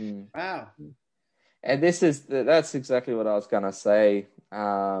 So wow. And that's exactly what I was gonna say,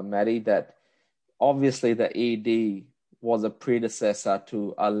 Maddie. That obviously the ED was a predecessor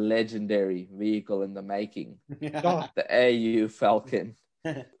to a legendary vehicle in the making, the AU Falcon.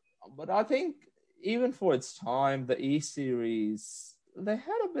 But I think even for its time, the E series, they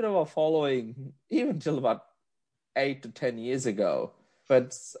had a bit of a following even till about 8 to 10 years ago.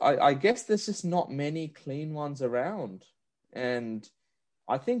 But I guess there's just not many clean ones around. And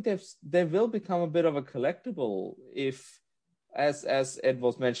I think they will become a bit of a collectible if, as Ed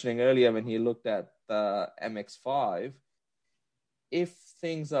was mentioning earlier when he looked at the MX-5, if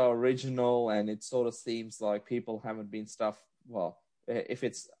things are original and it sort of seems like people haven't been if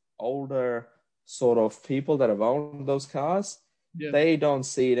it's older sort of people that have owned those cars, they don't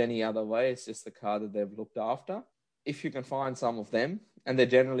see it any other way. It's just the car that they've looked after. If you can find some of them, and they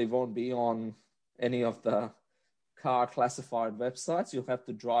generally won't be on any of the car classified websites, you'll have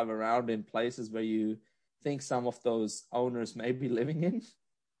to drive around in places where you think some of those owners may be living in.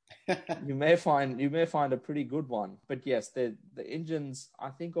 you may find a pretty good one. But yes, the engines, I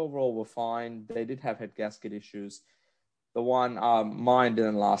think overall were fine. They did have head gasket issues. The one, mine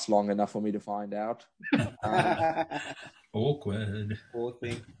didn't last long enough for me to find out. Awkward. Poor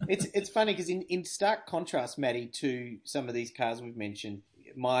thing. It's funny because in stark contrast, Matty, to some of these cars we've mentioned,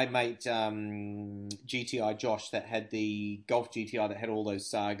 my mate GTI Josh that had the Golf GTI that had all those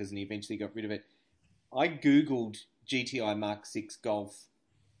sagas and he eventually got rid of it. I Googled GTI Mark 6 Golf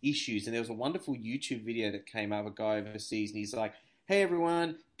issues and there was a wonderful YouTube video that came out of a guy overseas and he's like, hey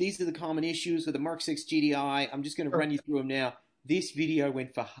everyone, these are the common issues with the Mark 6 GTI. I'm just going to run you through them now. This video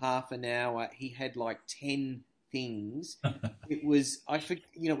went for half an hour. He had like 10 things. It was,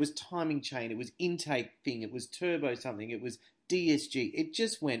 it was timing chain. It was intake thing. It was turbo something. It was DSG. It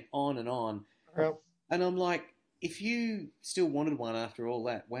just went on and on. Yep. And I'm like, if you still wanted one after all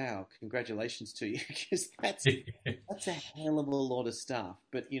that, wow, congratulations to you. Because that's a hell of a lot of stuff.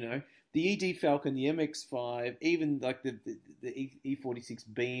 But, the ED Falcon, the MX-5, even like the E46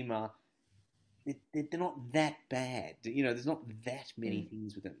 Beamer, they're not that bad. There's not that many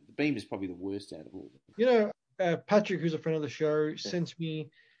things with them. The Beamer is probably the worst out of all of them. Patrick, who's a friend of the show, sent me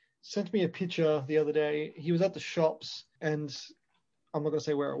a picture the other day. He was at the shops, and I'm not going to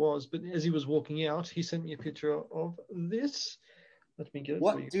say where it was, but as he was walking out, he sent me a picture of this. Let me get it.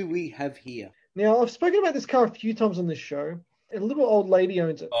 What do we have here? Now, I've spoken about this car a few times on this show. A little old lady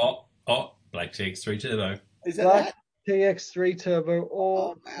owns it. Black TX3 Turbo. Is that Black TX3 Turbo,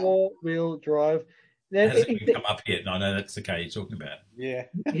 all four-wheel drive. Now, it hasn't even come up yet, and I know that's the car you're talking about. Yeah.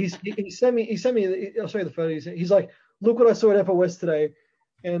 he sent me. I'll show you the photo. He's like, look what I saw at Apple West today,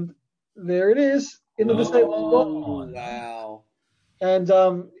 and there it is in the Mercedes. Oh, wow! And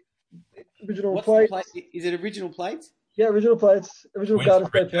original What's plates. the plate? Is it original plates? Yeah, original plates. Original garden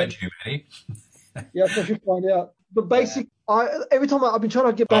state plates. Yeah, I should find out. But basically, every time I've been trying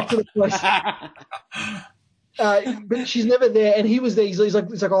to get back to the place. But she's never there, and he was there. He's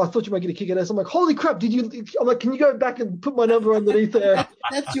like, oh, I thought you might get a kick at us. I'm like, holy crap! Did you? I'm like, can you go back and put my number underneath there?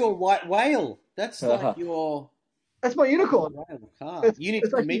 That's your white whale. That's like your. That's my unicorn. Car. You need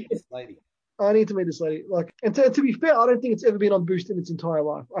to meet this lady. I need to meet this lady. And to be fair, I don't think it's ever been on Boost in its entire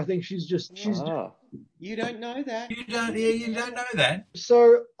life. I think she's just. You don't know that. You don't know that.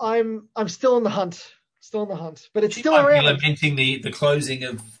 So I'm still on the hunt. Still on the hunt, but it's still around. Lamenting the closing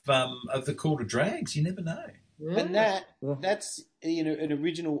of the Call to Drags. You never know. And that's an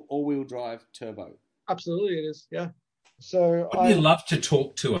original all-wheel drive turbo. Absolutely, it is. Yeah. So I'd love to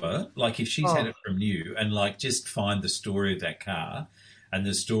talk to her, like if she's had it from you, and like just find the story of that car and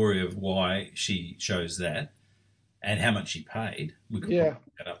the story of why she chose that and how much she paid. We could probably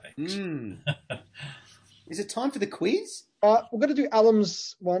look that up next. Is it time for the quiz? We're going to do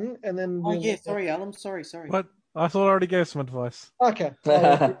Alum's one, and then. Sorry, Alum. Sorry. What? I thought I already gave some advice. Okay.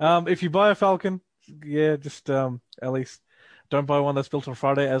 If you buy a Falcon, just at least don't buy one that's built on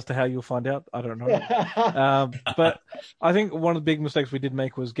Friday. As to how you'll find out, I don't know. But I think one of the big mistakes we did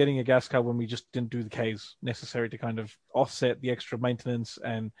make was getting a gas car when we just didn't do the Ks necessary to kind of offset the extra maintenance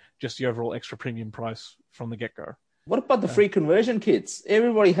and just the overall extra premium price from the get-go. What about the free conversion kits?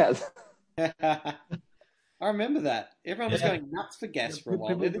 Everybody has. I remember that. Everyone was Yeah. going nuts for gas Yeah, for a while.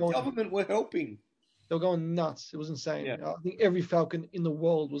 people The going- government were helping. They were going nuts. It was insane. Yeah. I think every Falcon in the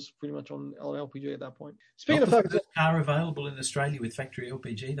world was pretty much on LPG at that point. Speaking Not of the Falcons, first car available in Australia with factory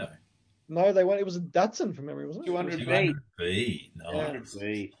LPG, though. no, they weren't. It was a Datsun from memory, wasn't it? 200B. 200B. Nice.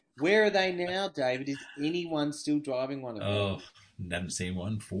 200B. Where are they now, David? Is anyone still driving one of them? Oh, haven't seen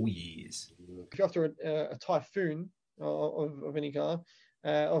one for years. If you're after a Typhoon of any car,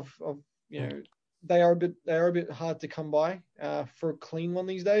 they are a bit hard to come by for a clean one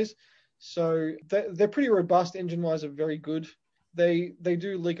these days. So they're pretty robust engine wise. Are very good. They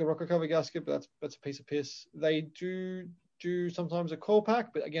do leak a rocker cover gasket, but that's a piece of piss. They do sometimes a coil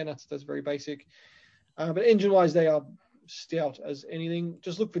pack, but again that's very basic. But engine wise, they are stout as anything.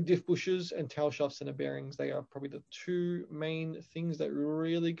 Just look for diff bushes and tail shafts center bearings. They are probably the two main things that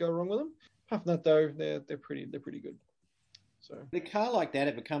really go wrong with them. Apart from that, though, they're pretty good. So the car like that,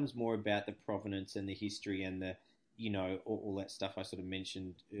 it becomes more about the provenance and the history and the, all that stuff I sort of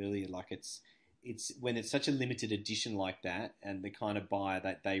mentioned earlier. Like it's when it's such a limited edition like that, and the kind of buyer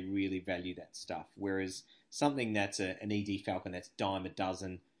that they really value that stuff. Whereas something that's an ED Falcon that's dime a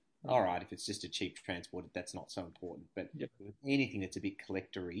dozen. All right, if it's just a cheap transport, that's not so important. But anything that's a bit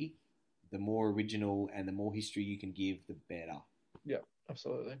collectory, the more original and the more history you can give, the better. Yeah,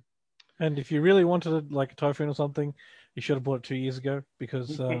 absolutely. And if you really wanted like a Typhoon or something, you should have bought it 2 years ago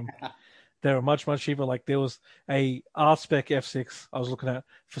because they were much, much cheaper. Like there was a R-Spec F6 I was looking at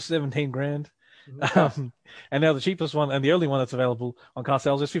for 17 grand. And now the cheapest one and the only one that's available on car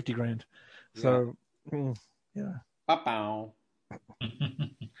sales is 50 grand. So, yeah. Ba-bow.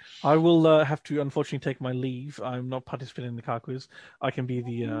 I will have to unfortunately take my leave. I'm not participating in the car quiz. I can be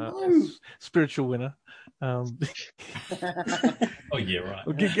the spiritual winner. Oh, yeah,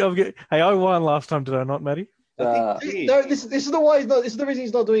 right. Hey, I won last time, did I not, Matty? No, this is the why. This is the reason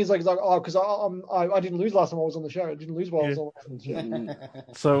he's not doing. He's like, because I didn't lose last time I was on the show. I didn't lose while I was on the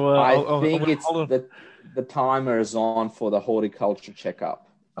show. So I think it's the timer is on for the horticulture checkup.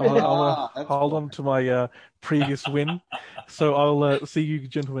 I'll hold on to my previous win. So I'll see you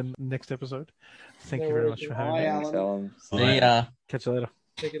gentlemen next episode. Thank you very much for having me. See ya. Catch you later.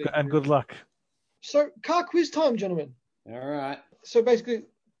 And good luck. So car quiz time, gentlemen. All right. So basically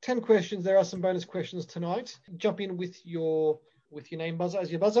 10 questions. There are some bonus questions tonight. Jump in with your name buzzer as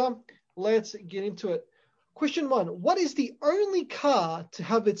your buzzer. Let's get into it. Question 1. What is the only car to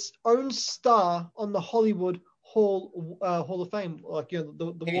have its own star on the Hollywood Hall of Fame? Like, the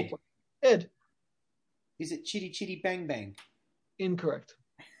walkway. Ed. Is it Chitty Chitty Bang Bang? Incorrect.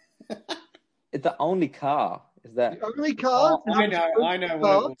 It's the only car. Is that the only car? Oh, I know. What it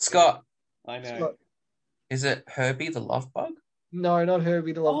was. Scott. I know. Scott. Is it Herbie the Love Bug? No, not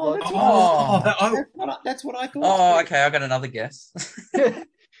Herbie the Love Bug. That's what I thought. Oh, okay. I got another guess.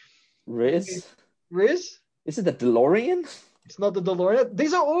 Riz? Riz? Is it the DeLorean? It's not the DeLorean.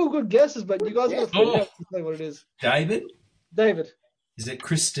 These are all good guesses, but you guys got to figure out what it is. David? Is it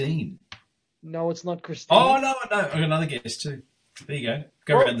Christine? No, it's not Christine. Oh, no. I got another guess too. There you go.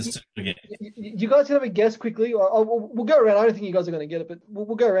 Go around the circle again. You guys can have a guess quickly. We'll go around. I don't think you guys are going to get it, but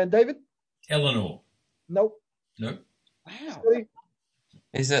we'll go around. David? Eleanor? Nope. Nope. Wow. Scotty?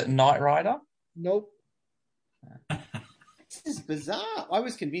 Is it Knight Rider? Nope. This is bizarre. I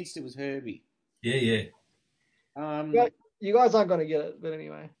was convinced it was Herbie. Yeah. You guys aren't going to get it, but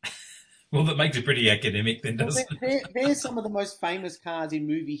anyway. Well, that makes it pretty academic then, doesn't it? They're some of the most famous cars in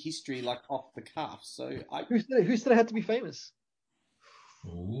movie history, like off the cuff. So Who said it had to be famous?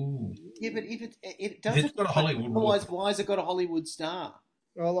 Ooh. Yeah, but if it doesn't, it's got a Hollywood. Otherwise, why has it got a Hollywood star?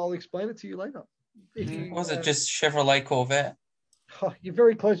 Well, I'll explain it to you later. Was it just Chevrolet Corvette? Oh, you're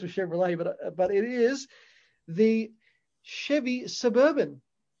very close with Chevrolet, but it is the Chevy Suburban.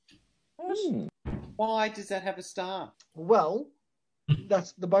 Why does that have a star? Well,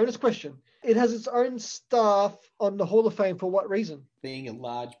 that's the bonus question. It has its own staff on the Hall of Fame for what reason? Being a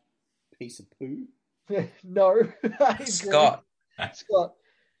large piece of poo? No. Scott. Scott.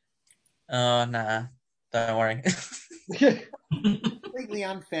 Oh, nah. Don't worry. Completely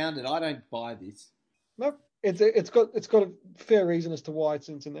unfounded. I don't buy this. No, it's got a fair reason as to why it's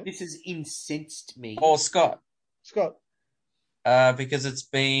in there. This has incensed me. Or Scott. Scott. Because it's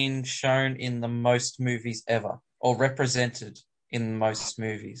been shown in the most movies ever, or represented in most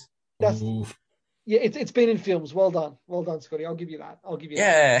movies. Yeah, it's been in films. Well done, Scotty. I'll give you that.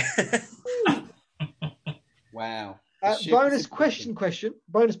 That. Wow. Bonus question.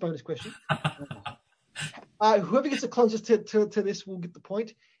 Bonus question. Whoever gets the closest to this will get the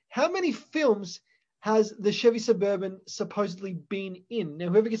point. How many films has the Chevy Suburban supposedly been in? Now,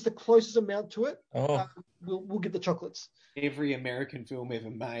 whoever gets the closest amount to it, will get the chocolates. Every American film ever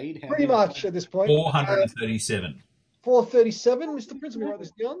made. Pretty much at this point. 437. 437. Mr. Prince, let me write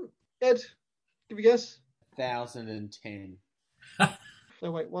this down. Ed, give a guess. 1,010.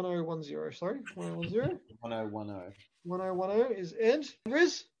 No, wait, 1010. Sorry, 1010. 1010. 1010 is Ed.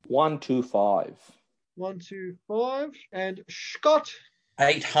 Riz? 125. 125. And Scott?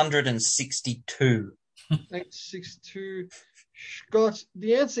 862. 862. Scott,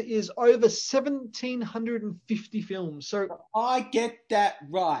 the answer is over 1,750 films. So I get that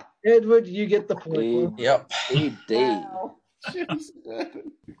right. Edward, you get the point. Yep. ED.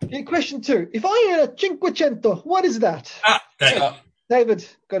 Okay, question 2. If I had a Cinquecento, what is that? David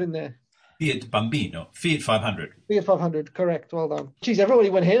got in there. Fiat Bambino. Fiat 500. Fiat 500, correct. Well done. Jeez, everybody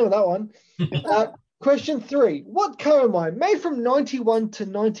went hand with that one. Question 3. What car am I? Made from 91 to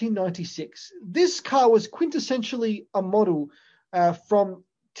 1996. This car was quintessentially a model from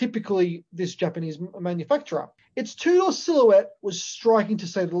typically this Japanese manufacturer. Its two-door silhouette was striking to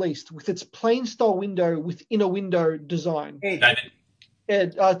say the least, with its plain style window within a window design. Ed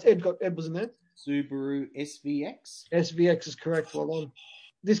was in there. Subaru SVX. SVX is correct. Well done.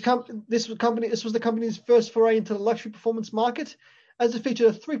 This was the company's first foray into the luxury performance market, as it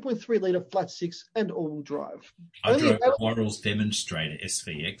featured a 3.3 litre flat six and all-wheel drive. I drove a Quarrels Demonstrator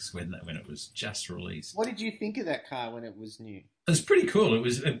SVX when it was just released. What did you think of that car when it was new? It was pretty cool. It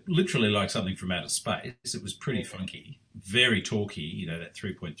was literally like something from outer space. It was pretty funky, very torquey. That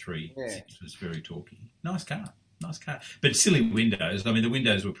 3.3 was very torquey. Nice car. But silly windows. I mean, the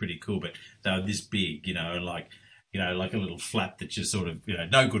windows were pretty cool, but they were this big, like a little flap that just sort of,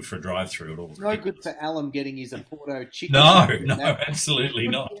 no good for a drive-through at all. No good for Alan getting his Porto chicken. No, absolutely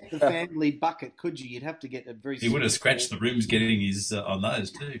not. The family bucket, could you? You'd have to get a very... He would have scratched the rims getting his on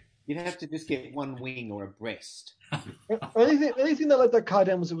those too. You'd have to just get one wing or a breast. Only thing that let that car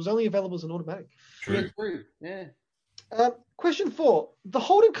down was it was only available as an automatic. True. Yeah. Question 4. The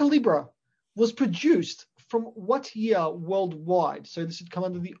Holden Calibra was produced from what year worldwide? So this would come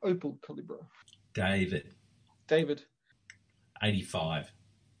under the Opel Calibra. David. 85.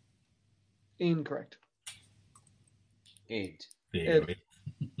 Incorrect. Ed. Ed.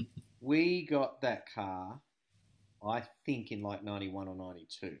 We got that car, I think, in like 91 or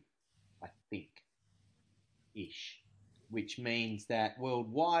 92. I think. Ish. Which means that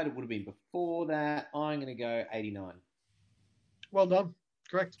worldwide it would have been before that. I'm going to go 89. Well done.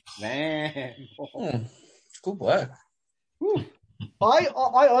 Correct. Man. Good work.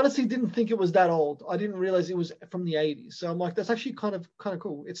 I honestly didn't think it was that old. I didn't realize it was from the 80s. So I'm like, that's actually kind of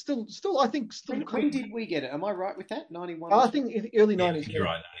cool. It's still I think still. When did we get it? Am I right with that? 91. I think in the early 90s. You're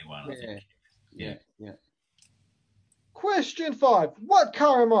right, 91. Yeah. Question 5. What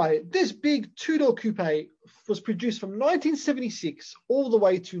car am I? This big two-door coupe was produced from 1976 all the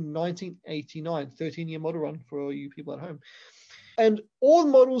way to 1989. 13-year model run for all you people at home. And all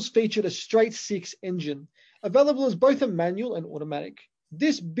models featured a straight six engine, available as both a manual and automatic.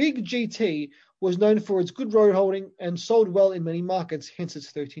 This big GT was known for its good road holding and sold well in many markets, hence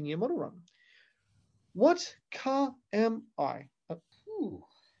its 13-year model run. What car am I?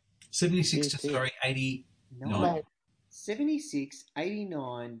 76 to 89. 76,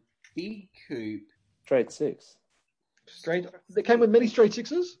 89, big coupe. Straight six. They came with many straight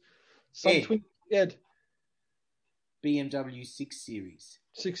sixes. Ed. BMW 6 Series.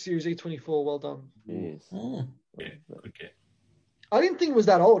 6 Series E24, well done. Yes. Yeah, good get. I didn't think it was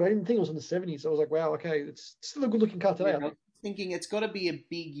that old. I didn't think it was in the 70s. I was like, wow, okay, it's still a good-looking car today. I was thinking it's got to be a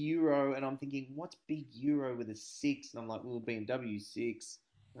big Euro, and I'm thinking, what's big Euro with a 6? And I'm like, well, BMW 6.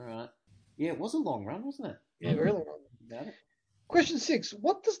 All right. Yeah, it was a long run, wasn't it? Yeah, very long run. Question 6.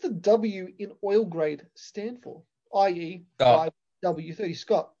 What does the W in oil grade stand for? I.e., W30.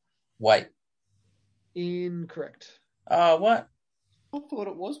 Scott. Weight. Incorrect. What? I thought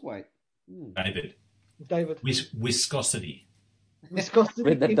it was weight. David. Viscosity. Viscosity.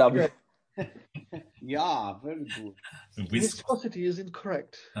 With the W. Yeah, very good. Viscosity is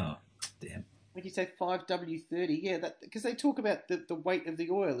incorrect. Oh, damn. When you say 5W30, yeah, that because they talk about the weight of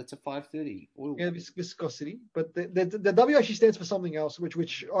the oil. It's a 530 oil. Yeah, viscosity. But the W actually stands for something else,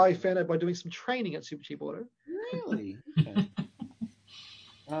 which I found out by doing some training at Super Cheap Auto. Really? Okay.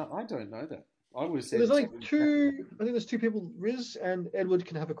 I don't know that. I would have said. There's only two. I think there's two people. Riz and Edward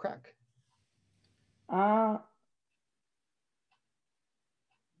can have a crack.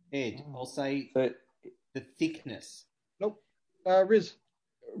 Ed, I'll say the thickness. Nope. Riz.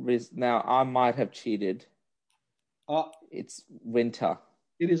 Now, I might have cheated. It's winter.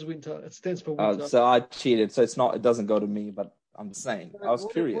 It is winter. It stands for winter. So I cheated. So it's not. It doesn't go to me. But I'm just saying. I was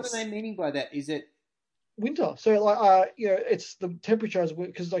curious. What are they meaning by that? Is it winter. So it's the temperature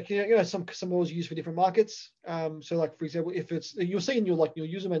because some oils are used for different markets. So like for example, if it's you'll see in your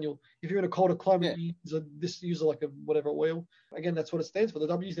user manual, if you're in a colder climate, you use like a whatever oil. Again, that's what it stands for. The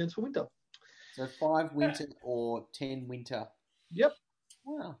W stands for winter. So 5 winter or 10 winter. Yep.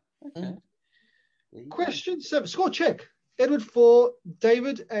 Wow. Okay. Question 7. Score check. Edward 4,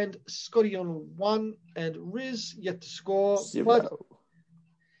 David and Scotty on 1, and Riz yet to score. 0.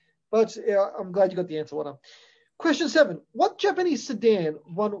 But I'm glad you got the answer. Well done. Question 7. What Japanese sedan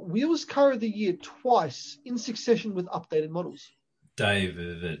won Wheels Car of the Year twice in succession with updated models?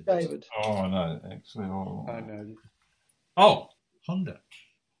 David. Oh, no. Actually, no. Oh, Honda.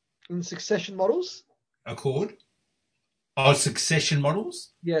 In succession models? Accord. Oh, succession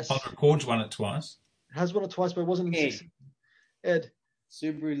models? Yes. Honda Accord's won it twice. Has won it twice, but it wasn't in succession. Ed.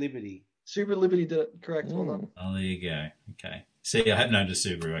 Subaru Liberty. Subaru Liberty did it. Correct. Well done. Oh, there you go. Okay. See, I haven't owned a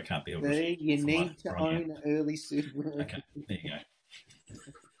Subaru. I can't be able to. You need to own an early Subaru. Okay, there you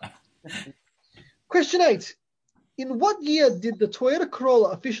go. Question 8. In what year did the Toyota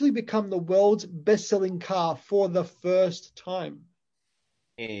Corolla officially become the world's best-selling car for the first time?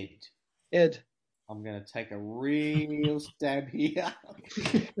 Ed. I'm going to take a real stab here.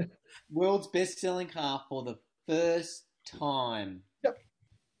 World's best-selling car for the first time. Yep.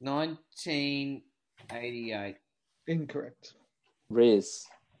 1988. Incorrect. Riz.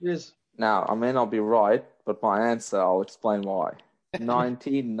 Now, I may not be right, but my answer, I'll explain why.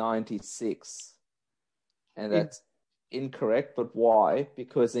 1996. And that's incorrect, but why?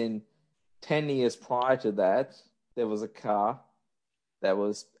 Because in 10 years prior to that, there was a car that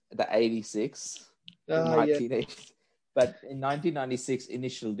was the 86. 1980. But in 1996,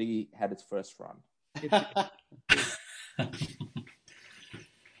 initially had its first run.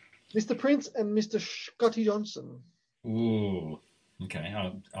 Mr. Prince and Mr. Scotty Johnson. Ooh. Okay,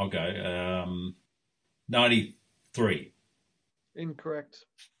 I'll go. 93. Incorrect.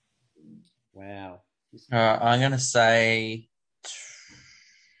 Wow. I'm going to say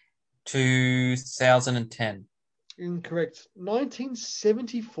 2010. Incorrect.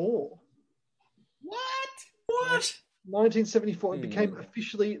 1974. What? 1974. It became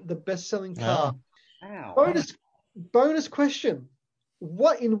officially the best-selling car. Wow. Bonus question.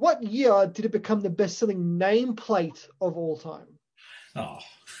 In what year did it become the best-selling nameplate of all time? Oh.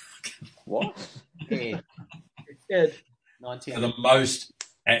 What? Ed. The most,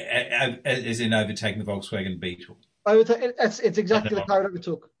 as in overtaking the Volkswagen Beetle. It's exactly the car it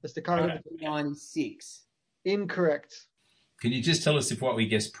overtook. It's the car it overtook. 96. Incorrect. Can you just tell us if what we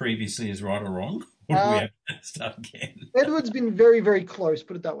guessed previously is right or wrong? Or do we have to start again? Edward's been very, very close,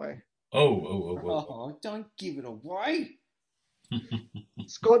 put it that way. Oh, don't give it away.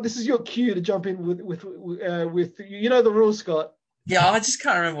 Scott, this is your cue to jump in with you know the rules, Scott. Yeah, I just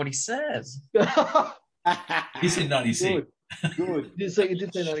can't remember what he says. He said 96. Good. You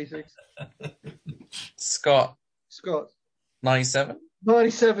did say 96. Scott. 97? 97?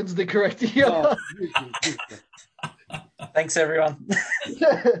 97's the correct year. Oh, Thanks, everyone.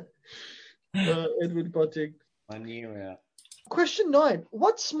 Edward Bunting. I knew out. Question 9.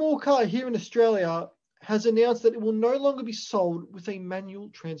 What small car here in Australia has announced that it will no longer be sold with a manual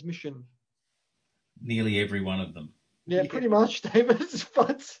transmission? Nearly every one of them. Yeah, pretty much, David.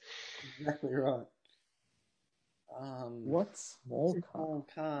 But exactly right. What small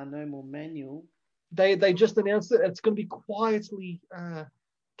car? No more manual. They just announced that it's going to be quietly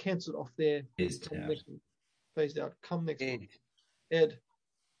cancelled off there. Phased out. Come next month. Ed. Did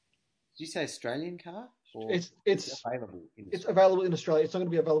you say Australian car? It's available. It's available in Australia. It's not going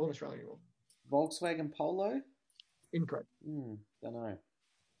to be available in Australia anymore. Volkswagen Polo? Incorrect. Don't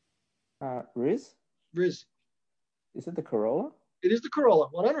know. Riz? Is it the Corolla? It is the Corolla.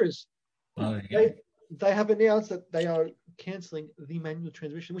 100 Riz. They have announced that they are cancelling the manual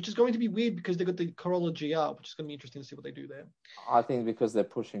transmission, which is going to be weird because they've got the Corolla GR, which is going to be interesting to see what they do there. I think because they're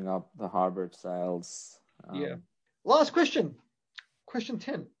pushing up the hybrid sales. Last question. Question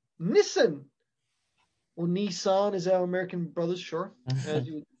 10. Nissan, or Nissan as our American brothers, sure, as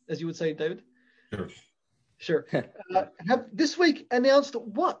you would say, David. Sure. Have this week announced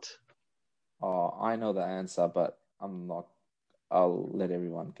what? Oh, I know the answer, but I'm not. I'll let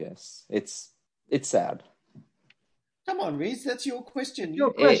everyone guess. It's sad. Come on, Riz, that's your question.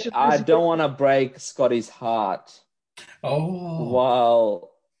 I don't want to break Scotty's heart. While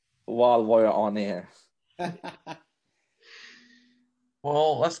we're on air.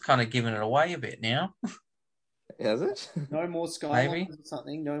 Well, that's kind of giving it away a bit now. Is it? No more Skylines or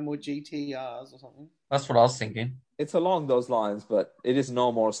something. No more GTRs or something. That's what I was thinking. It's along those lines, but it is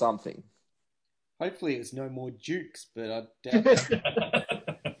no more something. Hopefully it's no more Dukes, but I doubt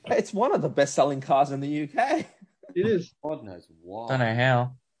it's one of the best-selling cars in the UK. It is. God knows why. Don't know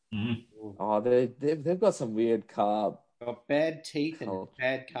how. Mm. Oh, they've got some weird car. Got bad teeth and Oh.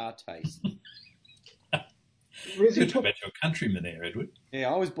 bad car taste. Rizzy, Good to about your countryman there, Edward.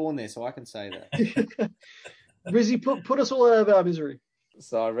 Yeah, I was born there, so I can say that. Rizzy, put us all out of our misery.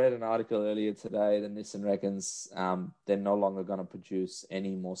 So I read an article earlier today that Nissan reckons they're no longer going to produce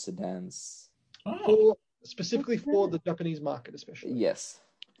any more sedans. Oh, Specifically for the Japanese market, especially. Yes.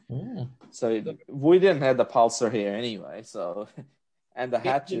 Ooh. So we didn't have the Pulsar here anyway. So, and the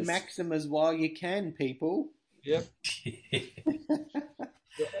Get the hatches. Maximas while you can, people. Yep.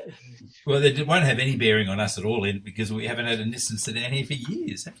 well, they won't have any bearing on us at all, because we haven't had a Nissan sedan here for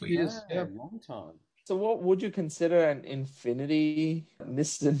years, have we? Yes. Yeah, a long time. So what would you consider an Infinity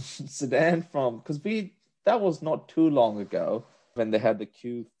Nissan sedan from? Because that was not too long ago when they had the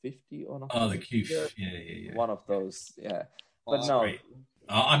Q50 or not. Oh, the Q. Yeah. One of those, yeah. But Oh, no, Great.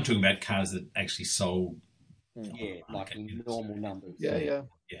 I'm talking about cars that actually sold. Yeah, like in normal numbers. Yeah.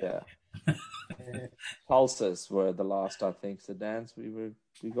 Pulsars were the last, I think, sedans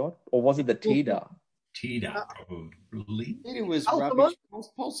we got, or was it the Tida? Teed up, probably. It was Ultima? rubbish.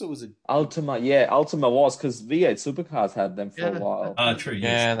 Pulsar was a Ultima, yeah, Ultima was because V8 supercars had them for a while. Oh, true. Yes.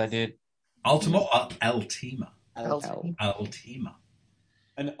 Yeah, they did. Ultima or Altima? Altima.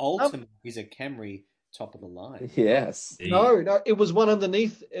 An Ultima is a Camry top of the line. Yes. No, it was one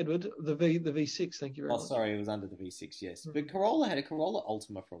underneath, Edward, the V6. Thank you very Oh, much. sorry, it was under the V6, yes. But Corolla had a Corolla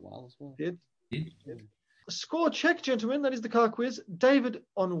Ultima for a while as well. Did. Yeah. Score check, gentlemen. That is the car quiz. David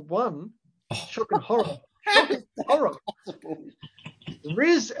on 1. Shock and horror. How is that Horror. possible?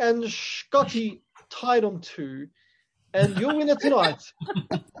 Riz and Scotty tied on 2. And your winner tonight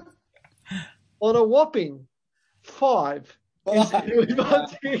on a whopping 5 is Edward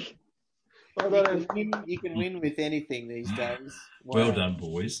Bunting. You can win with anything these days. Wow. Well done,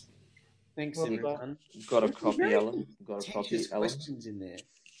 boys. Thanks, Well everyone. Got a copy, Very Ellen. Got a copy, contentious Ellen. questions in there.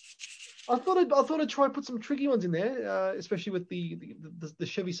 I thought I'd try and put some tricky ones in there, especially with the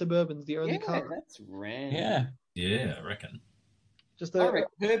Chevy Suburbans, the only Yeah, car. that's random. Yeah. Yeah, I reckon. Just I reckon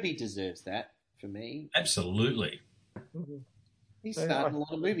Herbie deserves that for me. Absolutely. He starred in a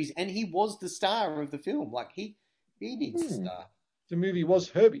lot of movies, and he was the star of the film. Like he needs to star. The movie was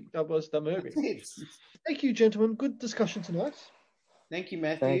Herbie. That was the movie. Yes. Thank you, gentlemen. Good discussion tonight. Thank you,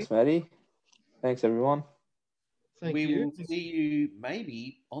 Matthew. Thanks, Maddie. Thanks, everyone. Thank we you. will see you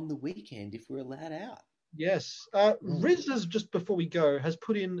maybe on the weekend if we're allowed out. Yes. Riz has, just before we go, has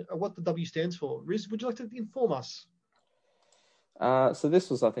put in what the W stands for. Riz, would you like to inform us? So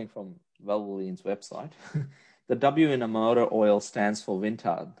this was, I think, from Valvoline's website. The W in a motor oil stands for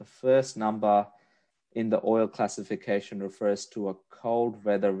winter. The first number in the oil classification refers to a cold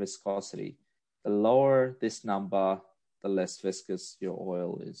weather viscosity. The lower this number, the less viscous your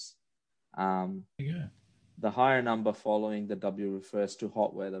oil is. Yeah. The higher number following the W refers to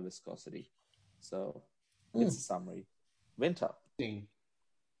hot weather viscosity. So it's a summary. Winter.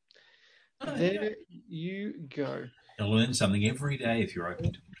 There you go. You'll learn something every day if you're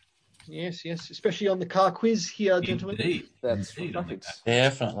open to it. Yes, especially on the car quiz here, gentlemen. Indeed. That's Indeed, right. I like that.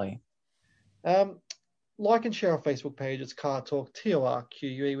 Definitely. Like and share our Facebook page. It's Car Talk,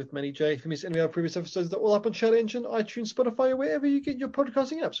 TORQUE with Manny J. If you miss any of our previous episodes, they're all up on Chat Engine, iTunes, Spotify, or wherever you get your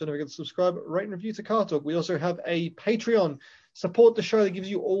podcasting apps. So don't forget to subscribe, rate, and review to Car Talk. We also have a Patreon. Support the show that gives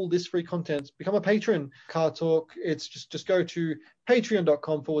you all this free content. Become a patron, Car Talk. It's just go to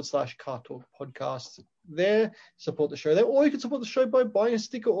patreon.com/Car Talk podcast. There, support the show there. Or you can support the show by buying a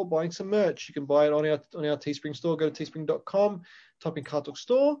sticker or buying some merch. You can buy it on our Teespring store. Go to teespring.com, type in Car Talk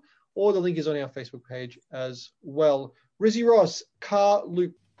store, or the link is on our Facebook page as well. Rizzy Ross, Car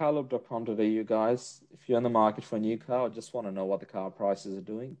Loop. Carloop.com.au, guys. If you're in the market for a new car or just want to know what the car prices are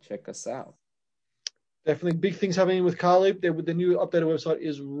doing, check us out. Definitely big things happening with Carloop. The new updated website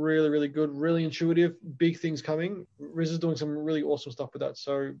is really, really good, really intuitive. Big things coming. Riz is doing some really awesome stuff with that.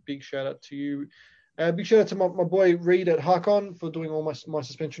 So big shout out to you. Big shout out to my boy Reed at Harkon for doing all my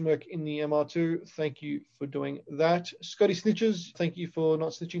suspension work in the MR2. Thank you for doing that. Scotty Snitches, thank you for not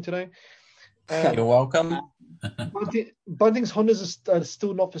snitching today. You're welcome. Bunting's Hondas are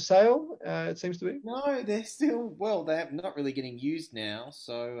still not for sale, it seems to be. No, they're they're not really getting used now.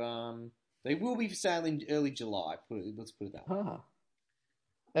 So they will be for sale in early July. Let's put it that way.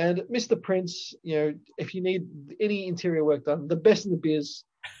 And Mr. Prince, if you need any interior work done, the best in the biz,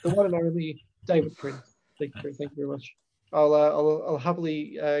 the one and only David Prince. Thank you very much. I'll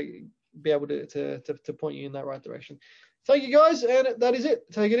happily be able to point you in that right direction. Thank you guys, and that is it.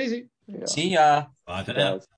 Take it easy. Yeah. See ya. Bye for now.